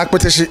wona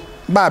kpeteshi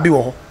ba bi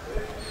wo ho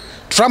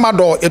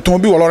tramadol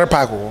eton bi wo lorry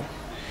park wo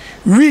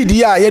weed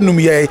ya yenum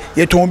ye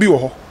eton bi wo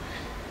ho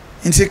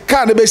nti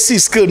car na be see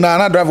skill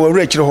na driver wo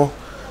rekire ho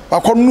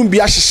wakọnum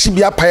bi ahyehye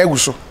bi apae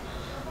guso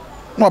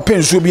na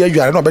opensuo bi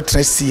adware na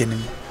obetra sie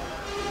nim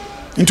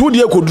nti wodi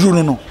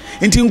ekoduru no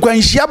nti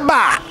nkwanhia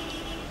ba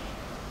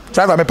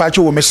driver me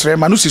pacho wo mesre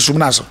ma no sisum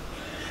na so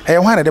e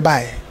ho na de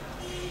bae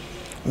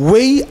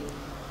we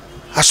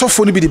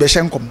asofo ni bi de be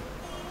hyenkom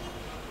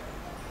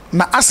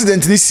na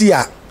accident ni si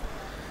a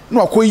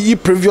na akoyi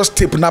previous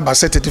tape number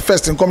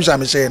 31st nkom sha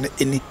me hye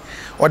eni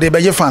o de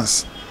be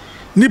fans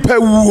nipa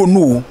wu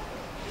no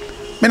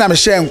me na me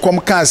hye nkom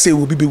ka se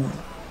wo bi bewu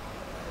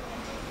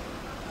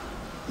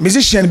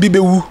musician bi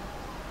bewu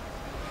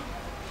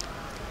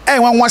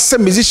wan wase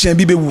musician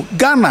bi bewu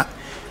Ghana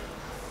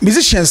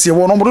musicians ye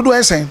wono mododo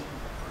esen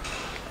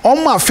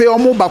on ma fe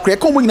on mo bakre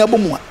ka mo nyina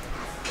bomu a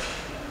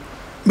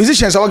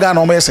musicians awa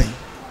Ghana on mo esen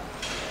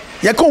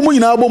ye ka mo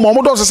nyina bomu on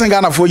mo do sesen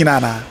Ghana fo nyina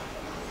na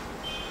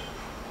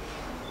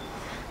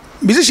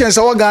musicians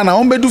awa Ghana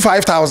on be do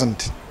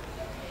 5,000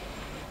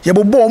 ye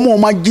bo on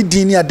ma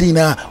gidi ni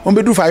adina on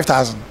be do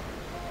 5,000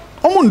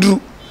 on mo ndru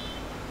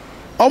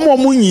on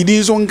mo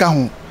nyidi so nka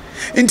ho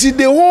nti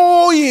the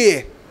whole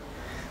year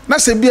na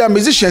se bia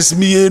musicians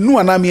mienu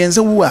ana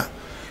mienza wu a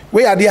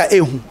we ade a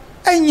ehu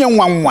enye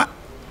nwanwa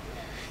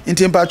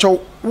nti mpacho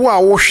wo a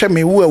wo hwe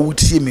me wo a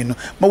wutie me no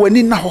ma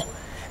wani na ho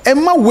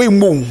emma we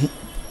mo hu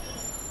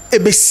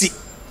ebesi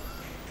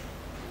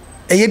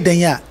eye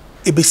dan a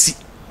ebesi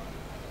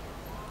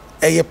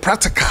eye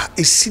practical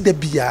esi da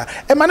bia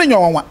emma na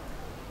nwanwa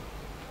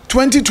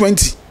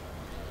 2020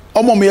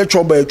 omo me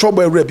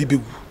trouble ewra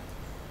bibewu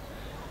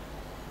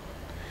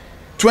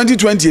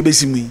 2020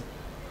 ebesi mu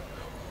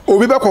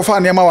obi be kofa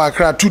na ma wa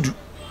akra tudu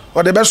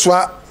o de be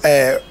soa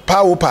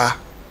power pa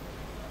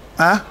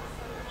ha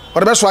o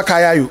de be soa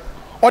kayayo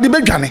o de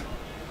be dwane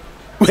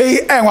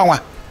we enwanwa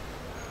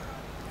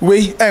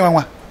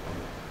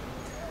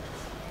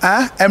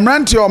ha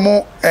emranti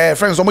omo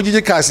friends omo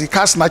gigi car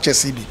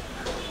snatchers bi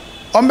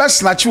on be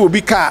snatch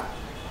obi car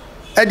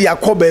e de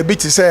akoba bi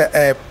ti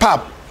say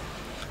pub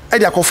e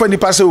de akofa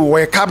nipa say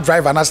we cab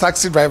driver na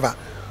taxi driver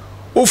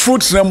o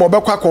fruit na mo be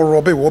kwa ko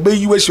robe wo be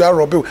yiwe hia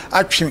robe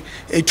atwe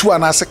etu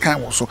ana ase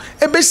kan wo so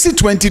e be si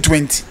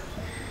 2020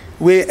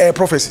 we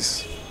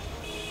prophecies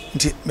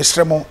nti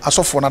mesremo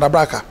asofo na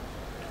dabraka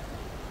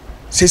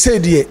se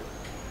die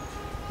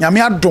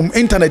nyame adom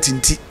internet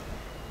nti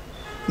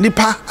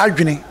nipa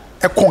adwene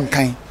e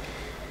konkan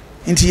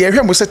nti ye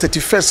hwe mo se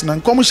 31st na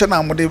nkom hye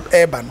na mo de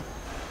eba no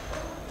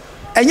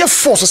enye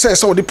force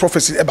se wo de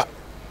prophecy eba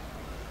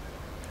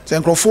se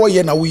nkrofo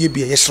ye na wo ye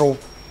bia ye hyerew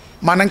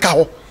manenka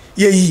ho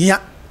ye hia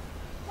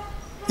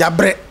ya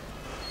bre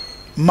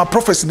ma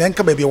prophecy na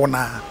nka ba bia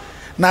wona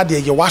na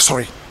de ye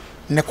wasori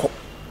ne ko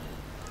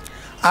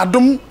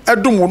adum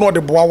edum wo no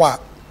de boa wa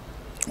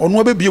ono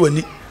obebie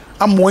wani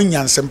amo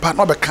anyansempa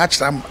na obeka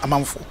kira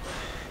amanfo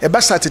e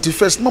ba sa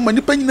 31st mama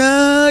nipa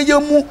nyina ya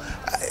mu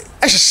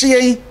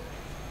ehhye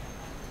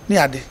ni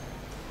ade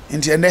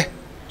nti ene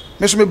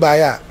meso me ba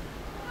ya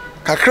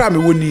kakra me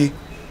woni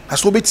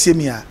aso betie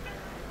mi a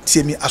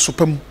tie mi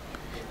asopam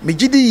me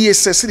gidi ye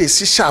sese de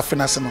si shafe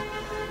na se no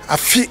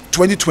afi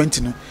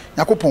 2020 no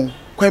yakopon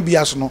kwan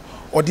bia so no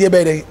ode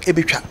ebe de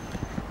ebetwa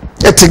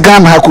eti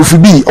Ghana ha kofi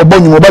bi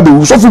obonyu oba be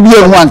wu so fu bi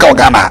ehun anka o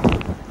Ghana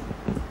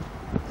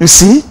you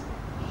see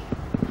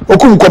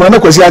okum komra na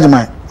kwasi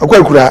ajiman akwa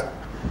ekura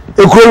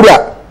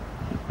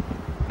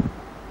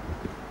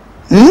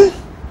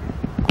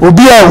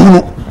obi a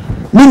hunu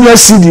ni nya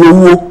sidi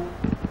owuo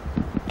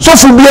so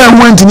fu bi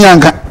ehun antini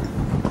anka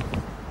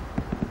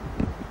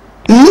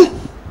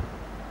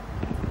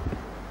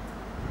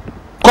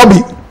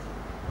Kobe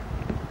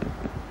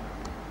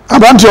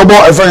abanti obo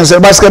friends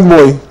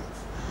basketball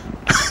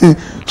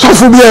so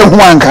fu bi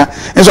ehun anka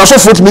enso so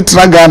fu timi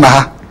tra Ghana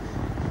ha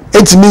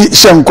etimi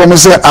hyenkom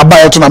se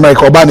abaye to na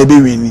America oba na be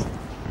wini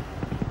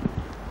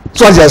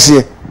so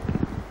ajase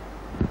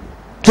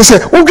kese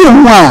udwe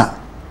hu a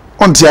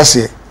onti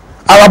ase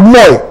Arab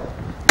boy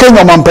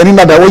Kenya mampani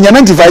na da wonya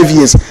 95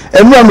 years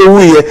enu am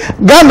wuye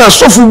Ghana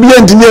so fu bi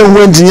antini ehun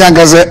antini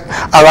anka se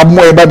Arab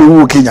boy ba be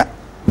wu Kenya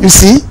you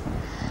see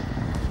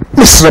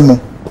Misremo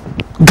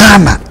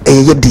Ghana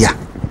eye dia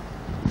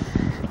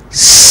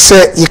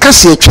se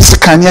yikase etwese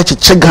kan ya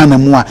cheche Ghana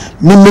mu a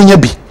memenya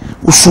bi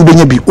usu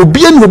benya bi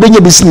obi ani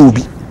obenya bi sini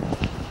obi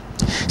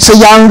say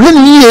yan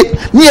really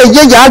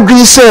near ya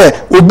agree say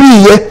obi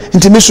ye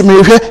nti me so me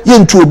hwe ye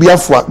ntu obi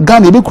afo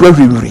Ghana e be kura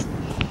hwehwe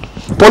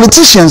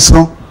politicians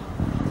no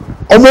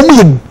omo mu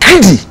ye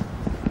greedy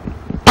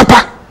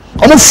papa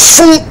omo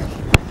fun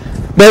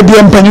baby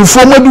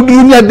empanifo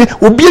madudu ni ade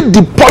obi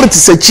di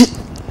politics achi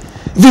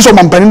viso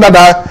mampani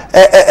dada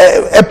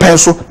pen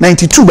so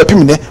 92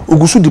 bepim ne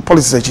ogusu di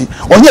politics achi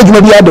onye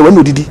adwuma bi ade we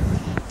no didi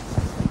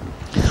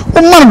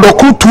o man do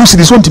ko 2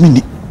 cities on timi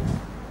ni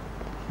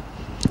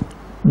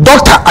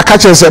doctor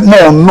akache say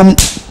mo num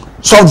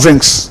soft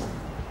drinks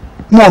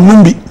mo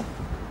numbi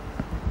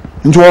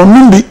njo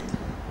numbi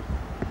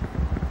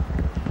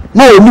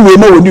ma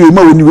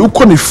woni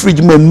ko ne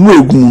fridge ma nu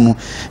egun no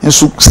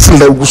enso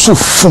sila gusu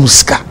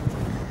fumska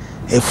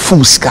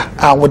fumska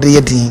a wode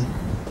yedin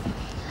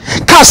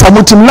cars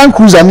amotim Land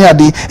Cruiser ne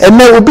ade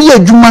ene obi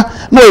adwuma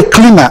no a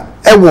cleaner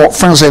wo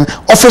friends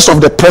office of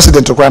the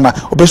president okwana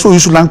obeso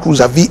use Land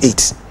Cruiser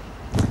V8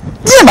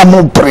 die na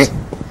mo bre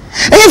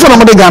enyi fo na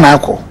mo de Ghana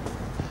akọ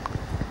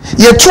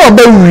ye to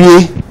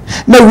obawie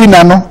na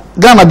winner no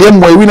Ghana de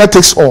mo winner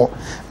takes all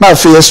na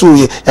afeye so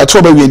ye ya to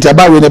obawie nti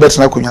aba we na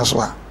betena konwa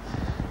so a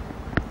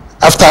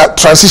after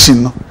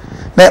transition no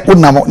na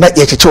unamo na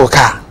ye cheche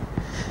oka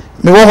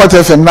me wo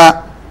hotel fm na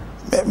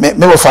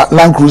me wo fa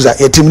Land Cruiser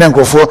ye tim na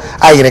nkrofo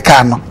ayere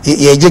car no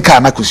ye je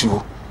car na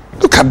kusiwo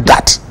look at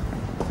that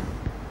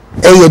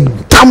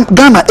dam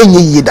Ghana enye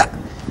yida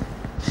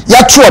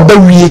ya to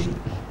obawie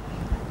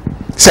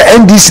say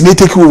NDC ne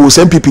take over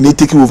say MPP ne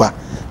take over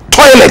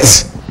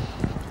toilet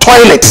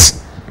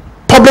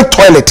public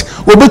toilet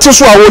obeti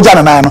so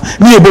awoja na no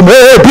ni ebom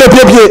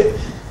pie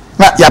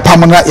na ya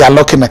pam na ya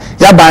lock na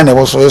ya ban na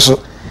wo so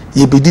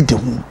ye bedi de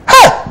hu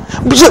ha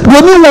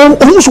woni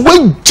won so we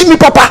jimi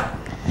papa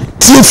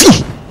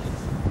tiefi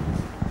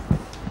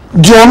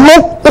di ono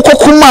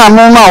okokuma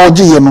anu na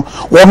oje ye no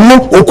wono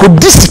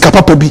okodisika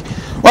papa bi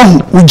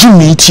won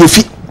ujimi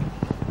tiefi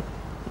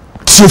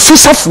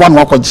safo wan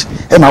wakoji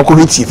e na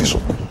okori tiefi so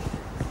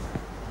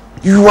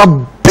you are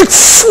big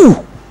fool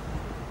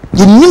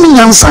ye nimi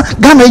nyansa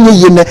Ghana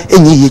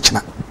enye ye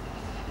china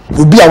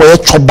obi a wo ye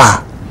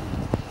choba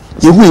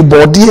ye hu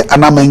ibodi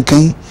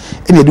anamankan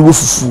ene de wo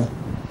fufu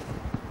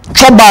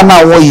choba na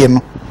wo ye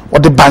no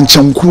ode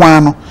bankyenko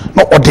ano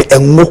na ode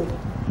enwo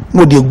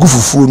na ode egu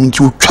fufu no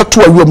nti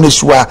otwato awom na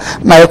suwa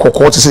na ye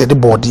kokko te se de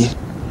bodi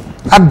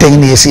aden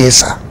na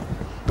yesa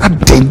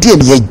aden de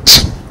ne ye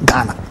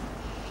Ghana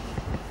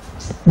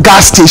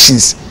gas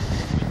stations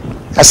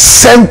a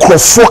central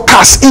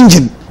focus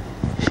engine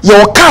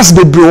your cars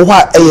be bro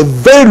a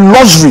very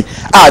luxury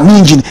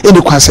engine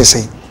any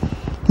say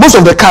most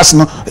of the cars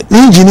no the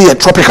engine is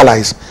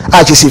tropicalized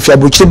just if you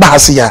abuchi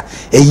bahasi ya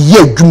a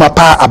year dwuma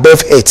pa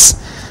above 8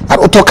 but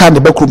auto car the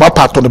back room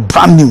part on the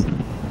brand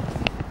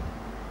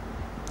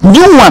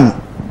new one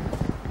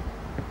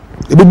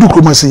e be do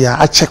kroma say ya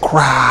a check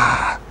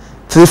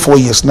 3-4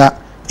 years na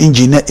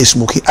engine is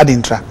smoky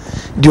adintra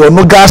the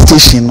no gas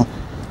station no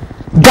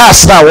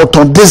gas na what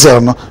on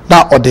diesel no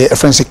na or the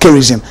friends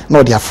kerosene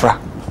no the afra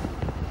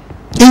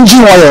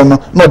engine oil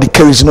no the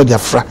kerosene no the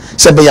afra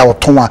say be ya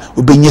oton a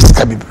obenye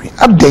sika bibiri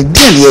abden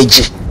die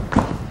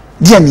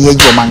ne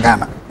yeji o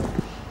mangana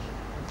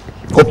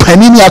o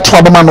panini ato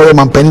abama no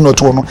man panini no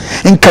to no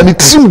nka ne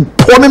trim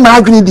pone na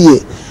adwene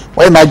die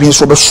why na adwene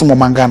so be sumo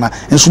mangana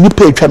enso ni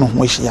pa atwa no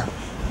ho ahia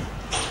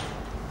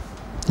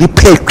ni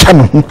pa atwa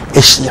no ho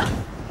ahia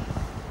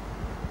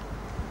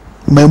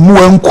mamu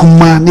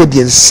ankuma ne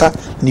de nsa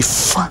ni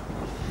fa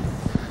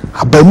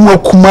abamu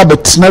akuma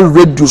betena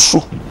radio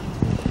so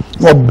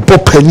no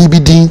bopani bi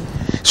din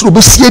so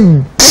obesie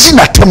di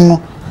na tem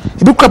no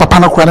ebi kura papa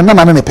na kura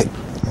na ne pe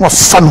no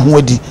fa no ho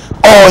adi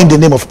all in the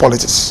name of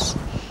politics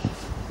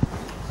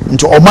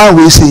nti o man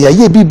we say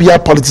ya bibia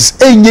politics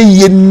enye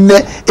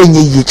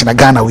ye china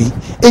Ghana we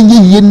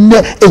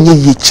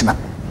enye ye china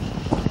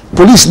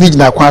police need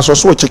na kwa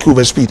so check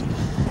over speed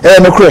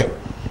no kure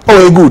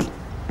oh good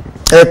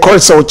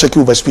correct so check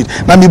over speed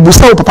na mi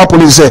busa papa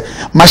police say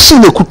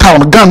machine ekuta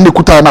on gun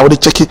ekuta na we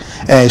check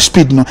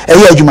speed no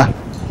adwuma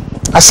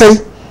asay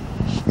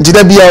nti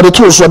da bia o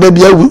to so da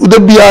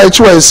bia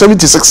echi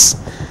 76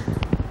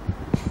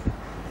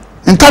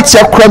 ntati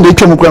akura na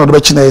etwa mukura na do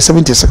bechi na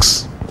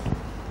 76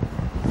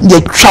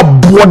 ye twa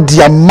board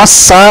ya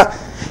massa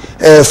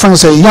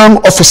friends young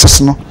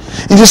officers no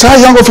nti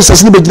say young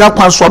officers ni be gina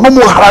kwan so no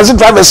mo harassing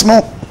drivers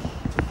no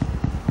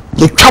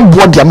ye twa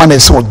board ya man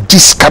say o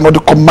dis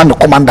cannot command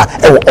commander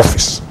e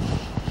office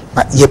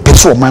na ye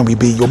peso man we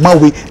be your man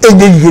we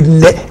enye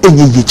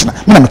ye china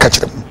me na me ka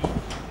kire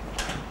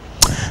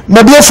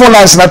na be phone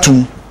lines na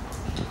tum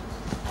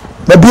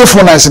na be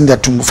phone lines in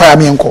that tum fire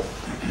me enko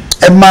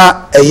ema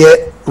eye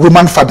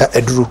Roman father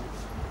eduru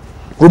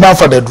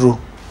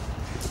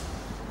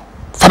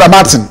Father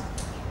Martin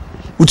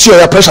uti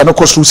ya pressure no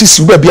cost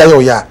sisi we bia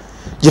ya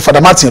je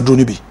Father Martin eduru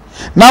ni bi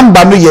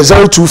number no ye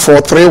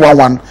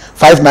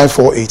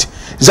 0243115948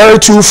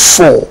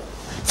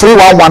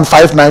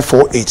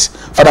 0243115948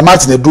 Father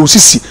Martin eduru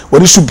sisi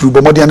woni subru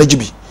bo modi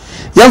anagibi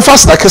yem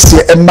fast na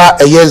kese ema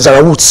eye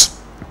Zara Woods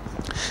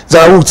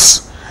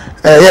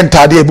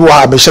ntade bi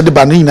wa be hye de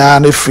ba ne nyina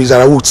na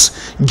freezer woods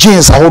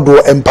jeans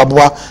ahodo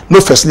empaboa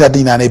no first ne ade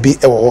nyina na bi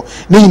ewo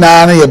ne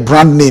nyina na ye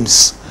brand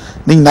names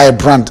ne nyina ye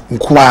brand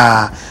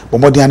nkoa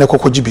bomodi ane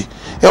kokogibi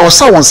o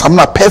sa won sam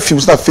na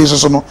perfumes na face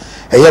so no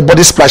ye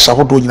body splash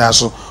ahodo nyina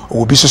so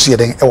obi so ye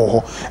den ewo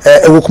ho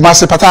ewo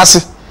kumase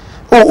patase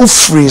o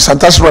free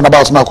santas run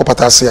about na ko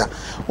patase a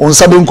on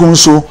sabe nkun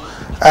so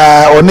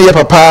oni ye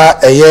papa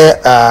eye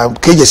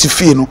kejesi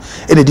fie no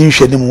ene di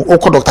nhwe nimu o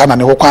ko doctor na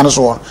ne ho kwan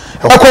so o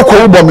ko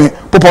ko ubo me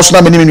popo so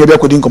na me ni me bi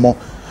akodi nkomo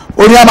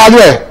oni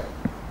amaje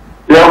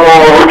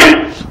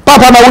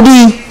papa na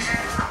wudi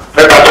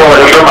e ka to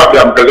wa so ma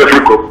pia mkaze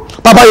fiko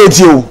papa ye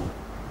ti o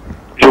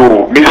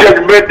yo mi se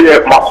me de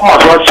makoma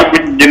so so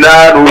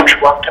nyina no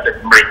twa kada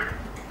mre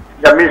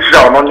ya mi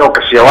sira no nyo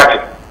kase ya wati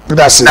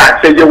that's it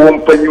na se je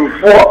won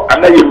panyufo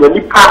ana ye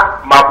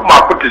manipa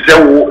makoma ko te se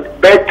wo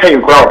be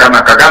ten ko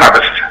Ghana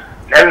besa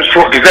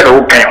enso de se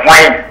wo kan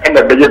hwan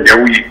ena be ye be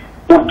wi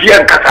obi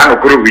an kasa no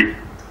koro wi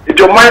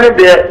ijo mine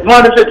de no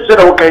an se te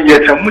se wo kan ye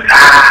tamu sa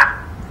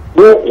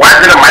wo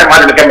wazira mai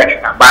mai de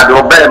kemet ba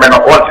do be me no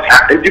all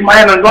sa di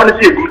mine no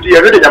se e gudi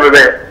ye de nya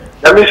be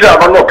na mi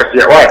sira no kase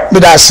ya why me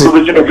that's it so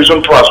be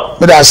so to aso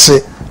me that's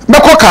it me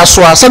ko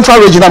kaso a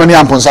central region na me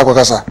amponsa ko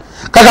kasa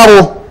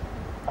kakabo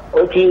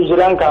Oti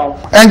jiranka.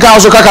 enka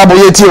so kakabo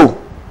ye ti o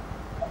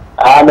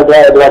Me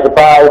de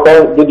pa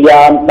ko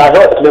dia na so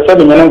de so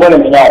mi ngon na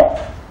minya.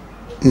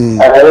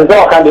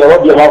 Nzo kan de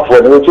obi ma fo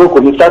de ti ko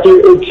mi start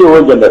ti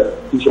o jende.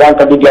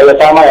 Jiranka de dia ya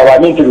sama ya wa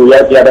mi ti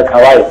ya da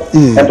kawai.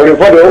 En to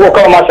fo de o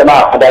ko ma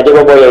sama ada je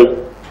go ye.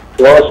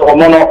 So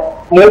mono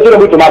mo ti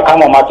ro ma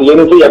kama ma ti ye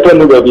ni ya to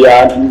no be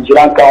bia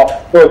jiranka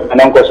o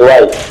nan ko so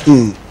wai.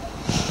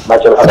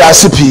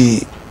 That's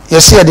it.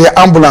 Yes, the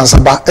ambulance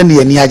ba ene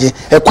ye ni age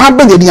e kwan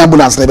ben ye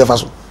ambulance na be fa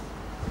so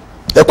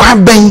e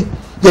kwan ben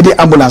ye the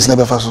ambulance na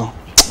be fa so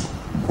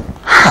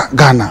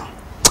Ghana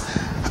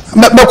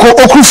me ko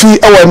okufi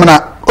e wo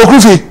mna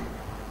okufi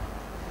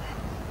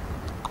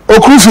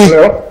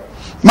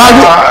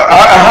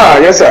aha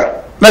yes sir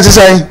na ti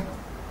say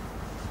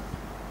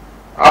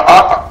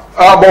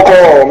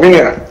boko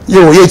minia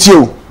yo ye ti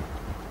o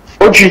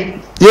oji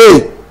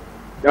ye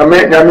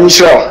nyame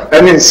nshira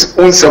ene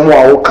onsem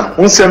a wo ka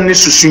onsem ni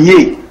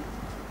susunye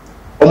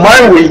o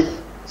my way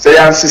say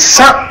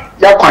ansisa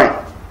yakwan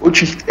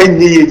ochi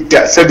enye ye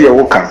da se de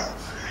wo kan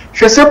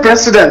hwe se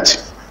president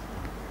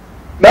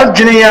na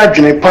dwene ya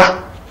dwene pa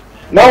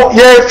now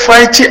ye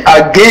fight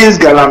against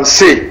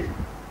galamsey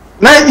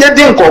na ye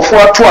de nkofo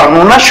ato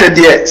ano na hwe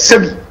de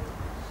sebi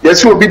ye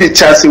se obi de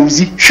chance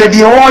uzi hwe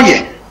de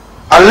oye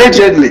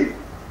allegedly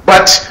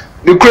but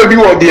the crowd bi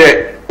wo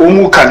de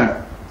omu kan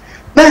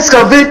na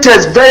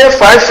excavators very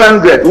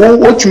 500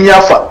 what me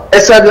afa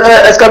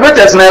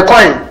excavators na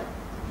coin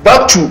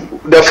back to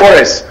the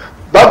forest,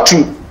 back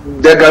to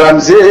the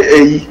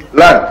Galamsey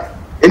land.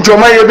 Into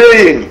my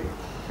obeying.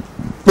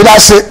 But I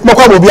say,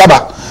 Moko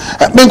Biaba,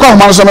 Benko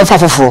man so me fa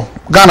foforo,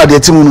 Ghana de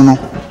timu no.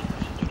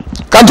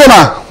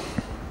 Kantona.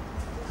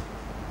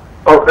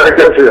 Oh, I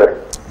can see that.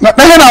 Na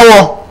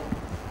wo.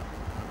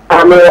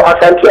 I'm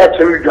Asante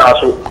Atiri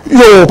Gaso.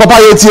 Yo, papa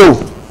ye ti o.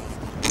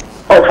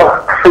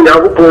 Ofa, ya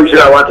go po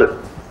jira wate.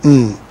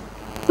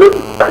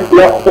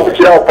 Na ko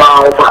jira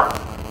pa ofa.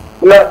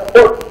 Na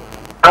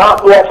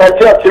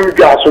Asante Atiri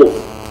Gaso.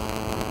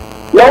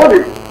 Na wo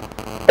ni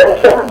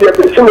se de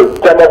be se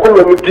ko ma ko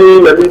mu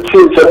di na mi ti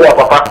se wa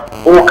papa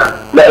oka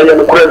na ye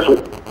no krenso.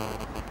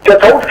 Ke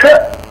tawo se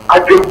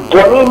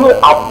adwebɔne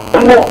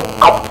ne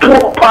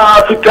apo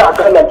pa fita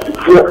kana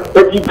fifo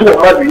e di bi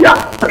ma ya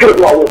ke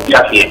do awo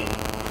ya se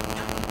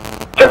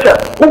tete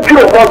wo bi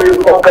o ba bi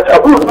o ka ta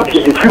bu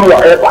ki di fi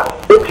wa e ba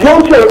e ti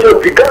o se o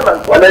bi Ghana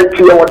wala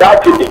ti e wada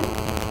ti ni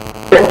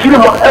en ti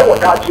ma e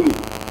wada ti ni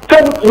so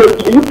ye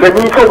yi pe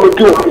ni so mo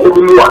ti o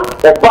ni wa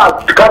o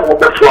ba ka wo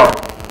be so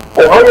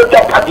o ho ye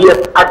ta padie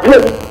adie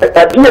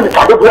ni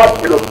ta do wa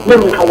ti no ni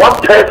mi ka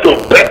one person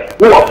pe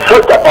wo so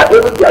ta padie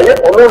ni ya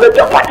o no le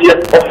ta padie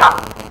o fa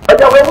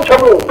aja we mu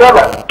chamu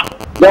Ghana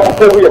na ko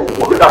ko ye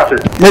ko da se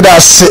Me da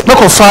se me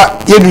ko fa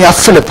ye nua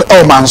Philip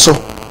Elman so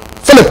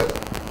Philip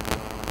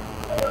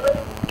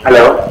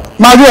hello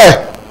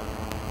Magwe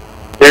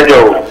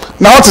Ejo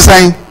na what is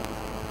saying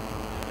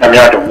na mi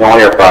ado mo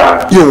ye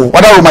pa yo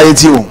wada wo ma ye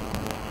ti o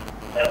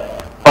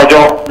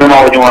ojo me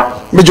ma ojo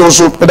wa me jo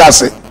so me da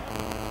se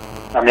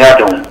na mi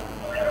ado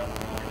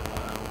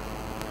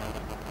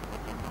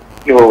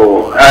yo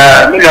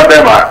mi ga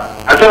be ma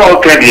aso o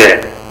ke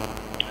die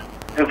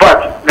in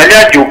fact many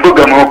of you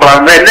program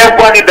over me ne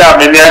kwani da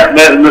me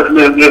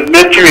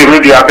tumi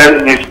radio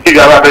abe ni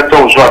stiga abe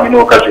to so ami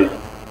no kasi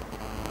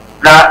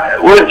na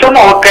we some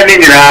o kani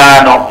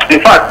nyina no in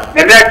fact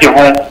me age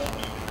ho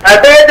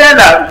abe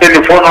na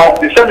telephone no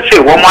the same say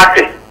wo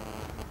mate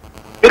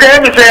bi da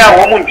mi say ya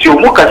wo mu nti o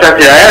mu kasa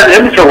ya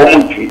mi say wo mu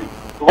nti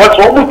what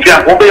wo mu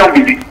tia wo be yon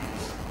bibi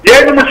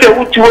ye ni mu say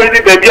wo ti wo ni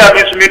baby a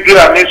mi sumi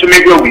dura mi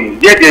sumi go wi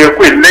ye de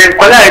ko le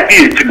kwala e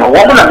bi ti no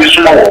wo mu na mi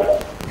suma wo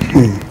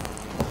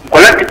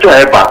kola kitu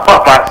eba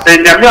papa se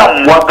nyame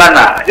amwa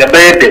Ghana ya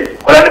bede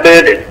kola ni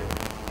bede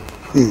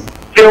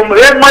Film,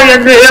 my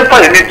and the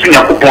empire needs to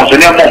put on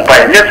your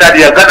mumbai. Yes, I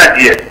did a Ghana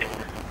dear.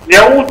 There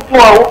are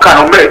who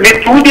can make me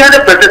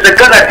 200%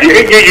 Ghana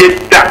dear,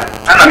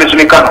 and I'm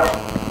missing Ghana.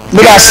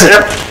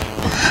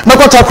 No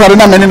got a crowd in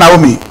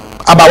Naomi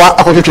about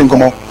a coaching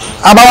come on.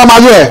 About my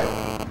year.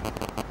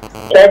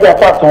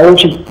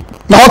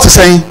 Now what to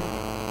say?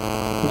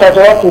 That's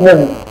what you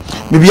know.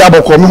 Maybe I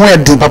will come here,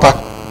 dear papa.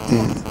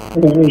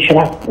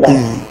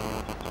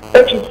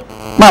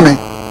 Mammy,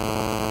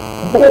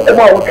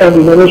 what can be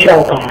no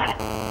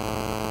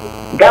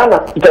Ghana,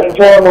 the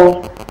former,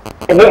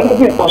 and then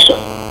we also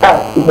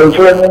have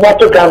what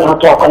to Ghana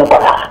talk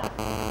about.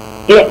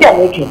 Yes, I'm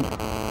making.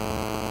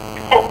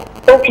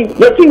 Okay,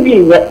 let me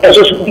be as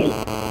a speed.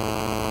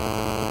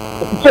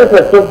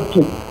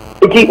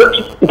 It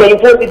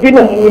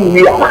didn't mean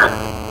we are.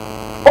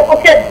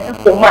 Okay,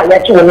 so my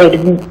natural lady.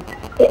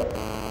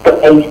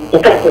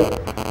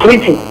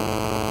 Pretty.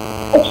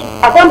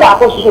 I found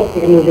that also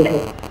in music.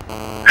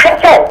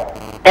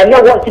 And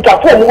now what to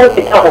talk for what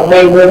to talk of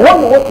my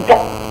what to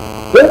talk.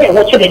 When I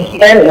watch it in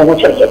the end, I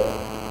watch it.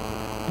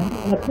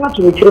 I can't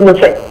return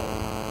say.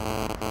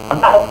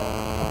 About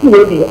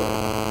maybe.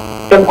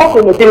 The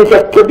couple of things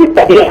that could be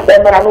that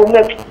I will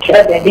make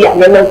sure that the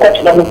amendment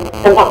question and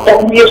not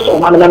 10 years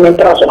of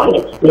ornamental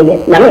money.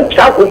 None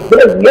of with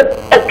the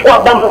at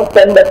 12 months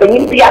and the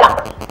India.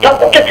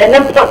 Just a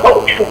tenant of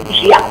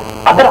here.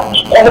 About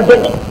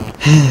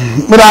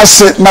but I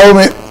said,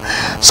 Naomi,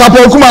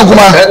 Sapo Kuma.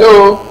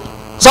 Hello.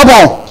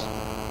 Sapo.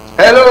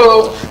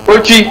 Hello.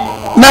 Ochi.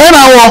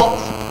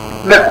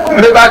 Now,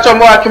 me ba cho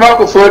mo akima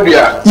ko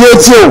phobia.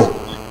 Yes, you.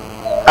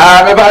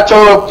 Me ba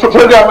cho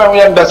program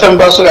we in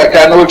December so like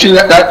na ochi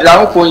na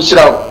ko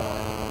nshira.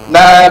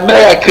 Na me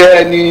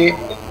akra ni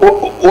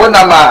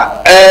wona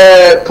ma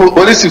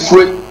police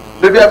fuwe.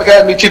 Bebi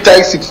abeka mi chi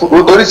taxi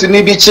police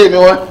ni bi che mi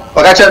won.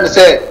 Waka cha me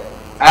say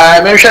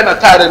me hwe na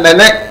tare na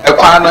ne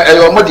ekwan no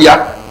eyo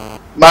modia.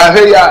 Ma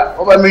hwe ya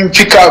o ba mi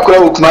ntwika akra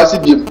okumasi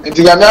biem.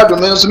 Enti nyame ado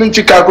me nso mi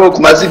ntwika akra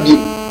okumasi biem.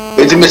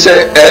 Enti me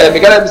say me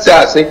gara mi say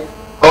ase.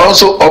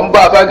 Also,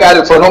 Baba got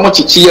it for no much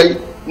chichi,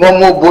 no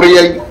more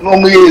boria, no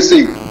more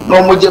yesi,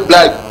 no more jet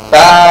black.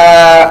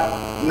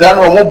 No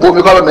more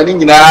boy government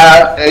in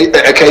a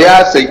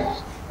kayase.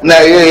 Na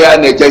ya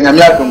na Janyam,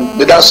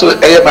 but that's so a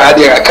bad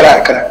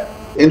cracker.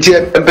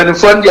 Until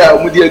Benefondia,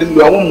 Mudia,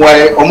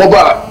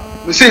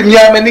 Omoba. We say,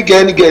 Mia many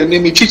gain,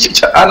 me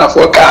chichi Anna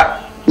for a car.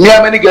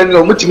 Mia many gain,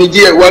 or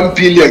multimedia 1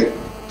 billion,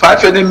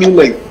 500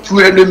 million,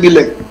 200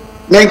 million.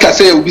 Menka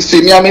say, we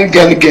say, Mia many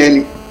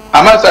gain.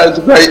 Amasa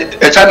to buy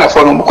a China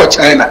from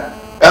China.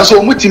 And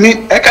so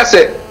Mutimi, Eka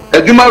said, a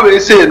Juma will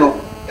say no,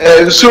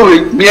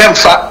 sorry, me and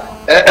fat,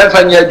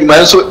 Evania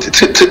Juma, so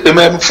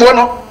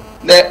Fono,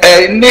 nay,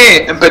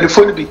 and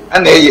Penifonibi,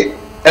 and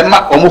a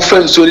map or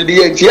friend, so the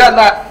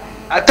Tiana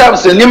at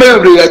times the name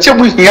of the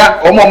Chabu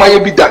here or Mama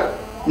Bida,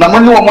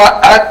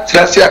 Namanoma at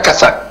Tracia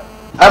Casa.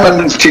 I'm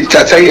a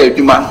Tata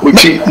Juma,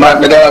 which my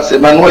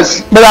Madame man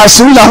was. But I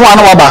soon know one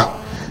over.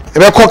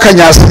 If I cook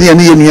Kanyas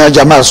near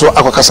Jamal, so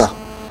Akasa.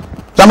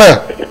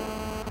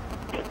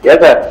 Yes,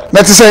 sir.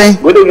 Let's say,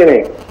 good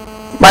evening.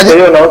 My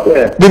dear,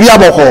 Bibi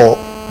Aboko.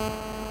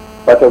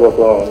 What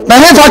about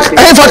now?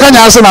 If I can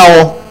answer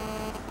now,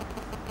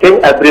 King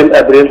I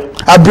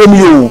bring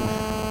you,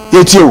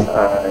 yet you.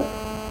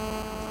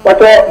 What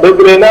the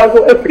Grenazo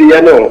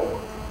Epriano?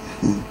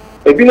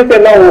 A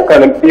bit now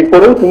can be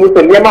for to move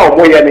the Yama or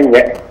Moyaning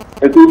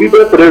and to be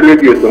for the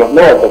reviews of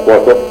no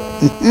support.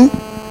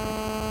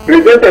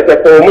 Presented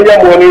at the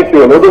Moya morning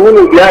show, no one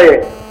will be.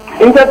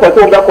 Inter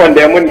person that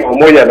condemn money or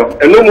Moyano,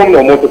 and no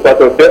more to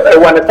part of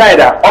one side,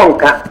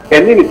 Onka,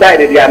 and inside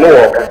they are no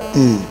worker.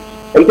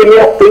 And then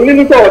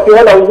you go to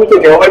one who's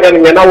in the organ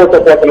and now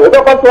support and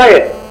over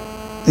quiet.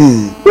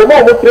 The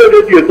more we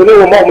trade you to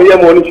know more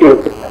money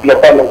shows, no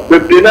problem.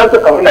 With the answer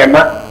of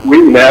we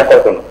may have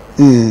gotten.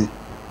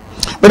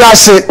 But I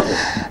say,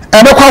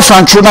 I'm a quite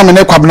frank, true, I'm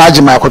a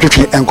quabnaji, my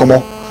country and come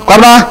on.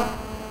 Quabna?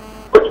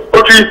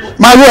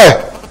 My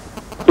way.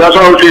 That's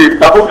all she,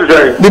 I hope to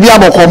say. Bibi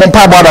Aboko,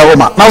 Pabada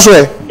Roma. Now,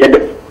 sir, you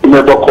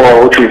never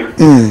call you.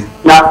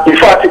 Now, in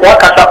fact, what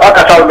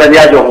can many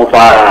of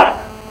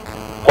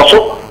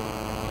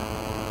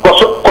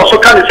Koso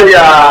can say,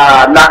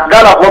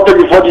 Nagala voted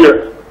before you.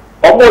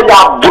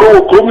 Omoya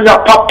bro, Kumia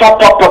papa.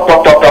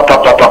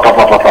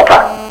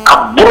 A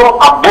bro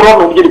of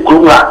the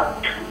Kumia.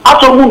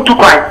 After moon to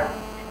cry,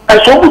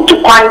 and so moon to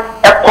cry,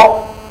 a cop,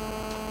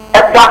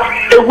 at that,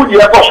 a woody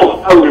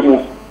apostle, I will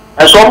remove.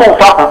 And so more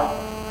papa.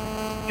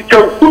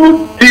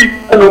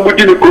 And we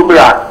didn't go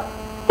back.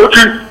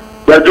 Okay,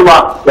 that's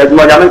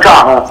my young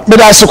car.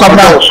 But I saw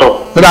now.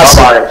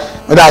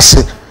 But I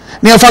say,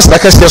 near first,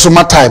 like I said, so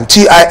much time,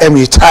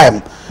 TIME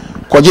time.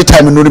 Kwaji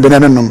time in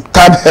Nubianum,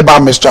 time Heba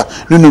Mestra,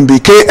 Nunum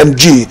BK and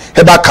G,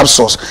 Heba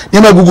capsules.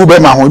 Near my Google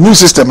Bema, new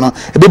system, a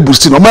bit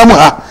boosting.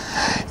 Mama,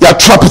 you're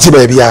trapped,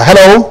 baby.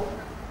 Hello?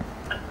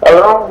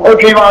 Hello?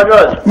 Okay, my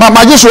God.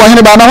 My just want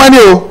about now, I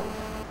knew.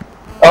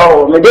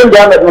 Oh, we didn't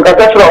get it. We got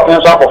that from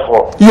your supper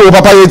for you,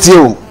 Papa, it's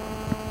you.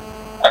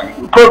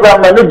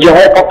 Program manager,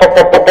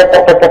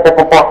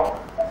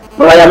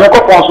 I am a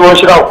couple of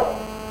show.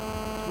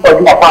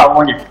 But my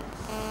power.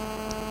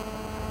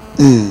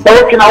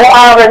 Okay, now I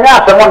have a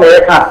someone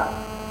there.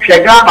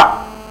 Shagama,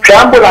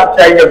 Shambulance,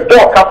 a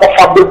dog up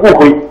of the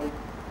Bugui.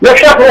 The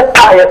shuttle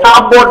tire,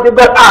 some board the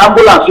best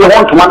ambulance you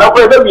want to run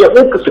over the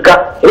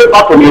Yakuska, live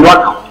up on you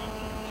one.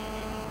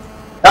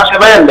 That's a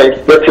man, that's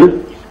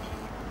him.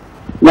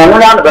 No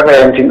one other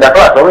anything that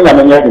was only a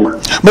man.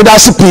 But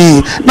that's a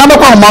P. Number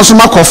one,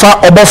 Masuma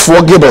Kofa, above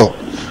 4 Gable.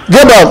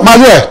 Gable, my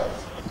dear.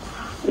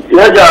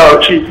 Yeah,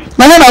 chief.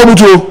 No, I would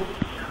do.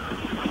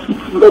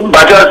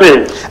 But I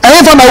say, I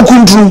never know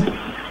couldn't.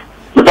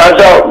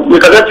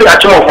 Because that's the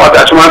actual for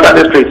that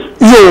this place.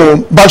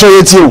 Yo, but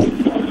you.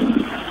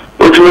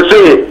 What you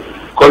say,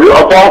 because you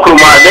are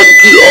my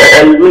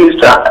deputy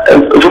minister,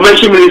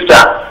 information minister,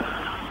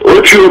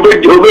 what you obey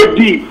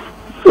MP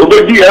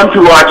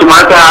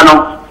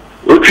Watchmatano,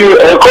 what you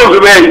call the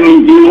man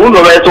in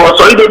Uno,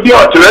 so you don't be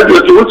out to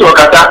radio to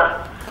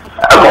Kata.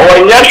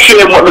 When you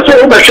share what the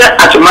same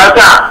at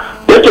Mata,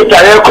 let it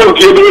tell you, come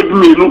to me,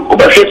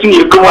 overshooting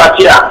your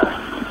Kuatia,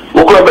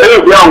 who come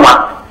very young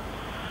one.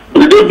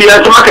 The day be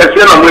as much as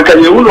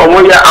American, you know,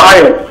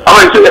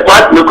 I say a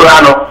part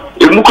Nucrano,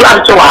 in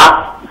Mukran.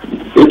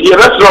 If you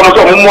rest from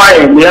some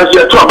wine, yes,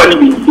 you're trouble.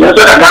 Yes,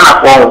 I can't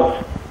fall.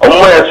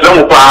 Omwe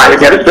some pa,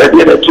 get it said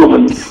the 2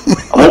 minutes.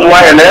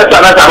 Omwe and that's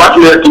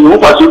another to you,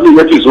 but you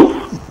get you.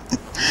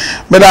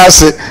 But I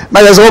say,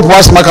 my as old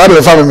was my car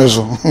of family.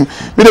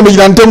 We don't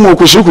begin to move,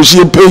 she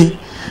pay.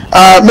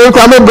 Make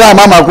a member,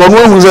 Mamma,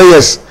 one who say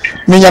yes.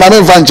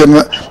 Minyaman function,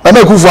 I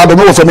make who for the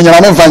move for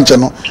Minyaman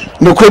function.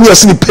 No cranium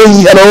see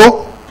pay.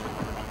 Hello?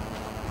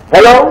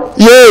 Hello?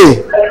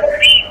 Yay.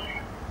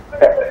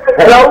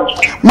 Hello?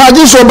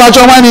 Maggie so much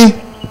money.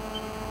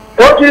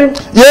 Okay.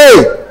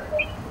 Yay.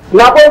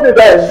 Now, what is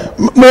that?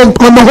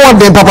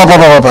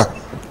 Papa.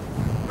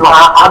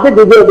 I think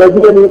the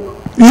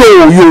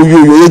Yo,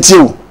 it's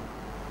you.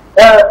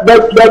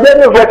 The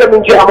very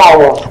vitamin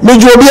Chamao.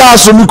 Would you be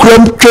asked me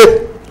creme?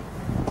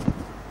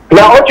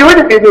 Now, what you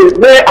really do,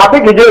 I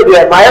think you do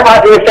there. My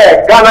mother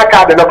said, Ghana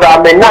card and a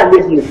crowd may not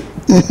need you.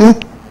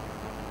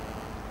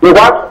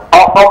 Because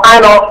I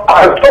know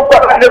so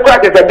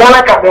practice a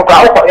Ghana card and a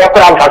crowd for your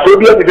crowd has to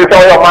be able to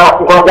tell your mouth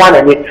from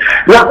Ghana.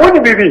 Now, when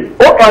you be,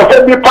 what can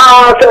say be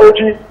power,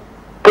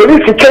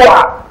 police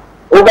killer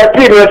over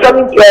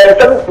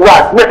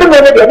 71. Nothing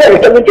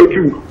like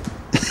 72.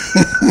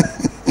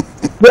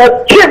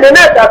 The children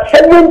that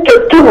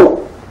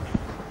 72.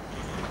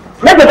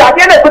 Maybe I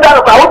didn't put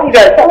out a woman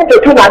there,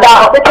 72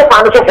 now, make a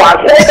man so far.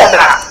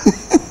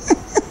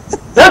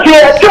 That's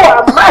here,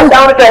 a man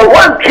down there,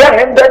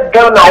 100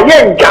 gun, I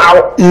ain't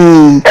down.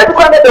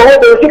 Everyone at the home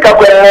will pick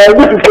up a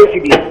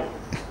facility.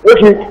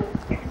 If you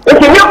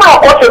know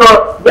what's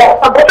on,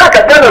 I'm going to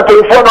gun and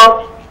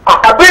telephone.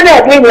 I've been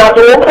at me now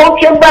to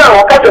function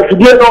down, cut a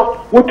video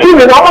with you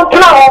in our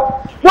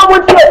town. No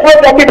one tells me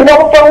that we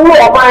know from who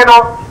or mine.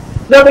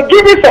 Now, the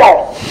give it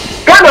all.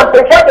 Gun and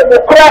prefer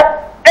the crap.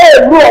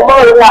 Eh, no,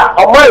 my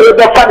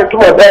the funny to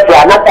my bed.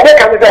 Not I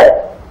can say.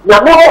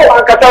 Now, no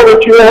one can tell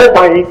what you have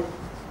money.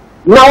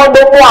 Now, I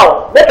don't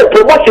know. Let the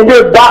promotion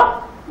be back.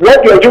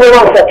 Let your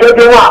jewel for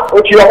 21,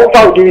 which you have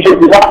found you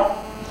should be back.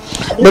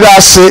 But I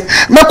say,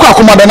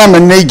 Mako Madame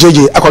and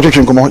JJ, I got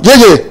you come on.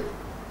 JJ.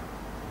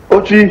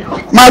 Ochi,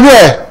 my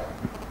dear.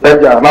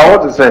 Now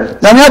what to say?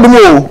 Now, you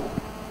know.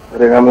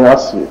 I'm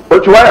asking.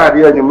 Ochi, why are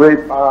you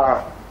made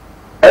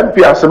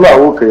MP Asema?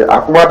 Okay,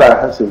 Akumada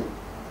has him.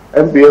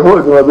 MP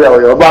hold no be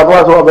away. But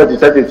was over the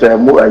secretary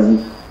and more.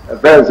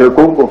 There's a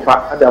Congo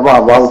fat, the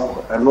amount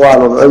of and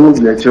one of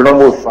the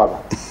children father.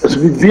 As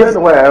we be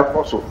anywhere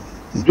also.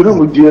 During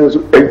with years,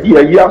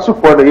 a year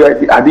support the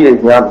idea.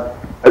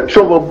 A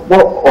show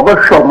of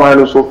a shop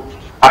mine so.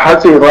 I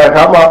had say, I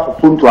have a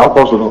put to our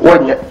person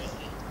 1 year.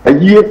 A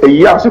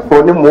year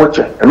support him watch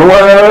and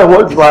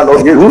what man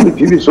on your room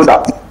TV so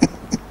that.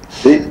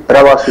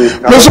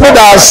 Most of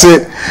us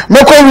say,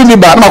 Mako really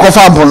bad, Mako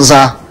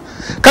Famponza.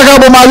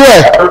 Kakabo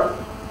Maye.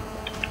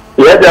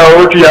 Yeah, they are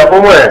all here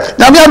from where?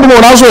 Namian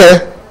Bon as well.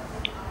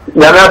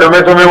 Yana the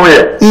metal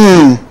way.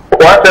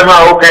 What am I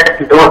okay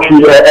to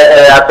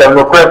at the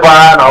Crepa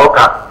and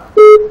Oka?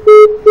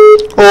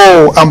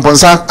 Oh,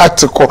 Amponza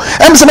article.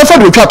 I'm some of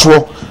the chat.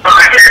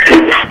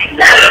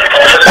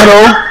 Hello.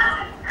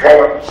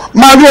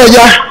 Mario,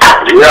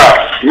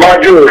 Yeah,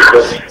 Mario.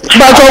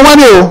 But I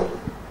want you.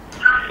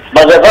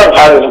 But the first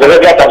time is the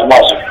regular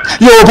master.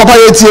 Yo, Papa,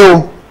 it's you.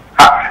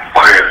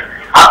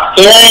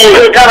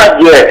 Yeah, you cannot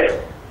get.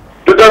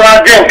 You don't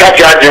have to catch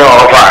your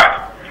offer.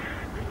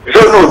 So,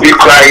 no, be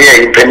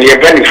crying, penny a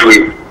penny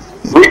free.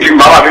 Which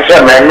Mamma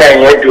officer, man,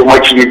 yet too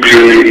much to be.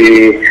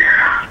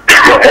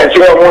 And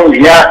so,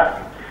 yeah,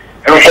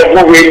 and for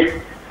movie,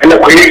 and the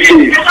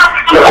quality,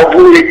 the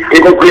movie,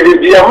 in the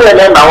quality of men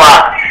and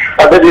our.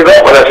 But the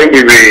developer, I think,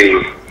 we.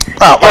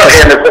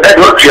 And that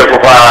works here for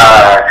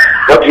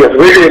what you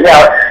really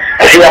now.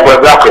 I see a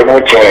black in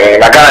which I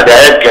got the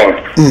head king.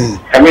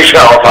 A mission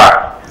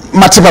offer.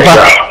 mate papa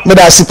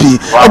meda asipi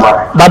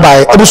bye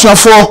bye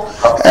ebusuafo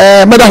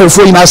meda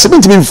hofo ina se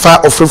bintimi mfa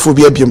ofrefo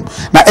bi abiam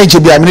na enje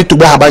bi amene to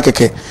ba haba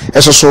keke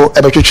esoso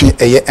ebetwetwe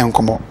eye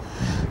enkomo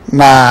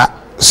na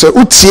se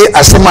utie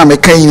asema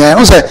meka yin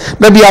no se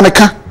da bia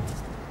meka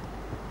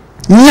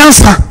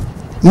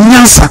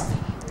nyansa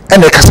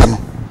ene kasa no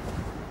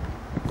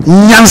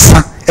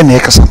nyansa ene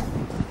kasa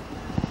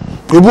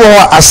obi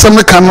o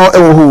asem ka no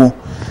ewo hu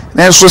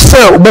na so se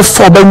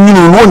obefo ba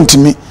nwunu no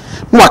ntimi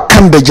no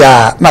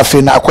akambeja na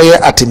fe na akoye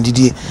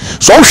atemdidie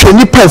so hwe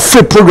nipa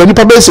free program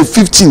nipa be se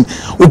 15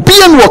 obi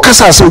en wo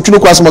kasa se otwuno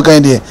kwa asem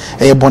kan de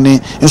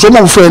bone nso mo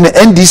frɛ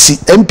ne NDC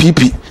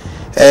MPP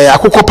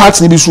akoko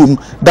party ne bi so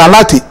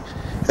dalate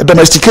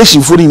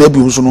domestication for na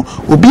bi so no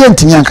obi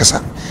entimi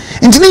ankasa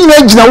ntini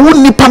nyina gina wo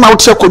nipa na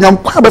wote konwam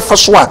kwa be fa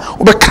so a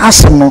wo be ka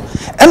asem no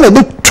na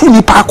be tu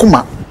nipa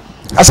akoma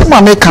asem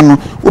America no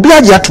obi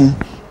age atum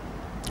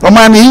o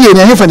ma ne yiye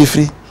ne hefa ne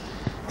free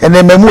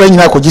ene mamu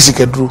anyina akogisi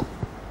duro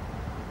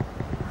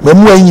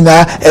mamu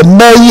anyina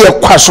emayi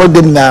ekwaso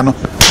dem na no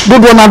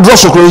dodo na draw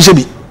so kro hye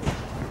bi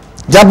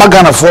jaba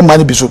Ghana for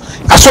mani bi so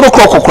asoro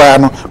kro kokora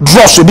no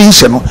draw so bi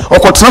hye no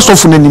okotena so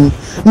fu nanim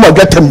na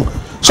adwatam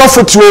so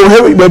foti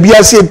o ba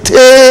bia se te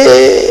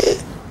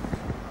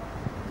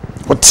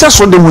o tia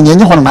so dem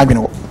nyenye hono na adwene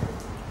wo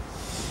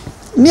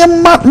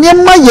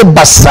niema ye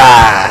basa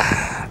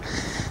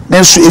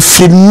na so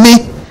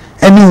efrimi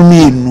ani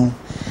umienu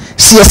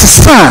si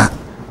yesesa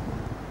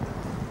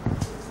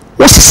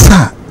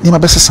wosesa niema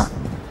besesa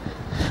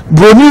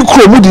broni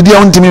kro mu didi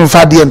a ntimi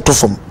mfa de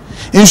entofom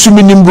ensu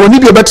minim broni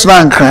bi obetena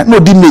ankran no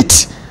di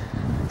mate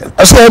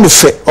asa ene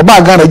fe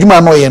oba Ghana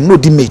adwuma no ye no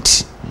di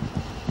mate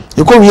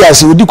yeko wi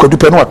ase odi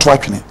kwadupe no wato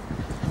atwene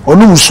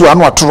onu musu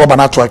anu wato roba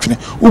na ato atwene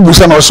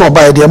ubusa na oso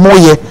oba ye de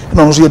moye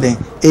na onso ye den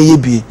eye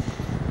bie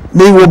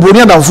me wo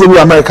broni adamfo wi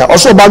America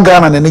oso oba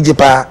Ghana na neje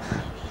pa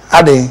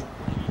ade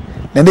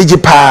na neje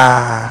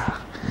pa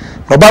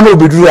oba no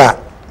obeduru a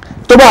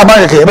to ba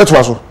America ye beto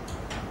aso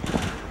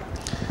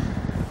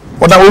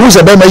ona wo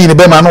se be ma yini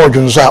be ma na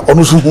odwunso a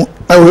onu su hu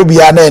na wo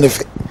bia na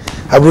enefe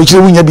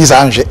abrochire wunya bi sa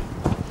anhwe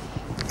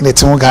ne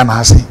timo Ghana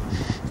ase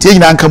tie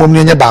nyina nka mom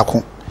nye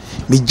baako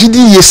me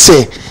gidi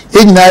yese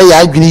enyina ya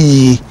adwene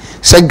yi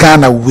se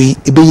Ghana we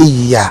ebe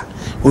yi ya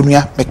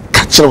onua me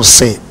ka kire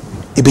se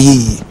ebe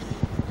yi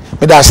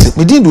me da se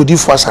me din do di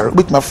fo asare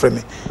obetuma frɛ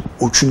me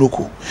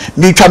Otwinoko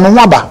me twa no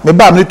waba me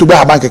ba me to be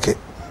haba keke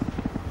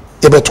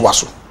ebe to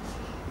aso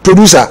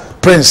producer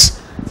Prince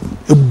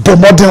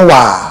bomodin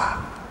wa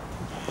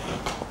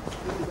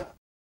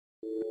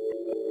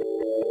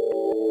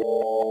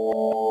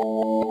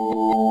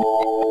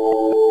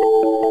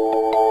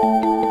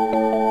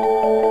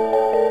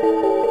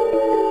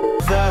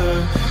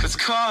It's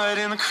caught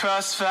in the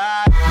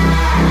crossfire.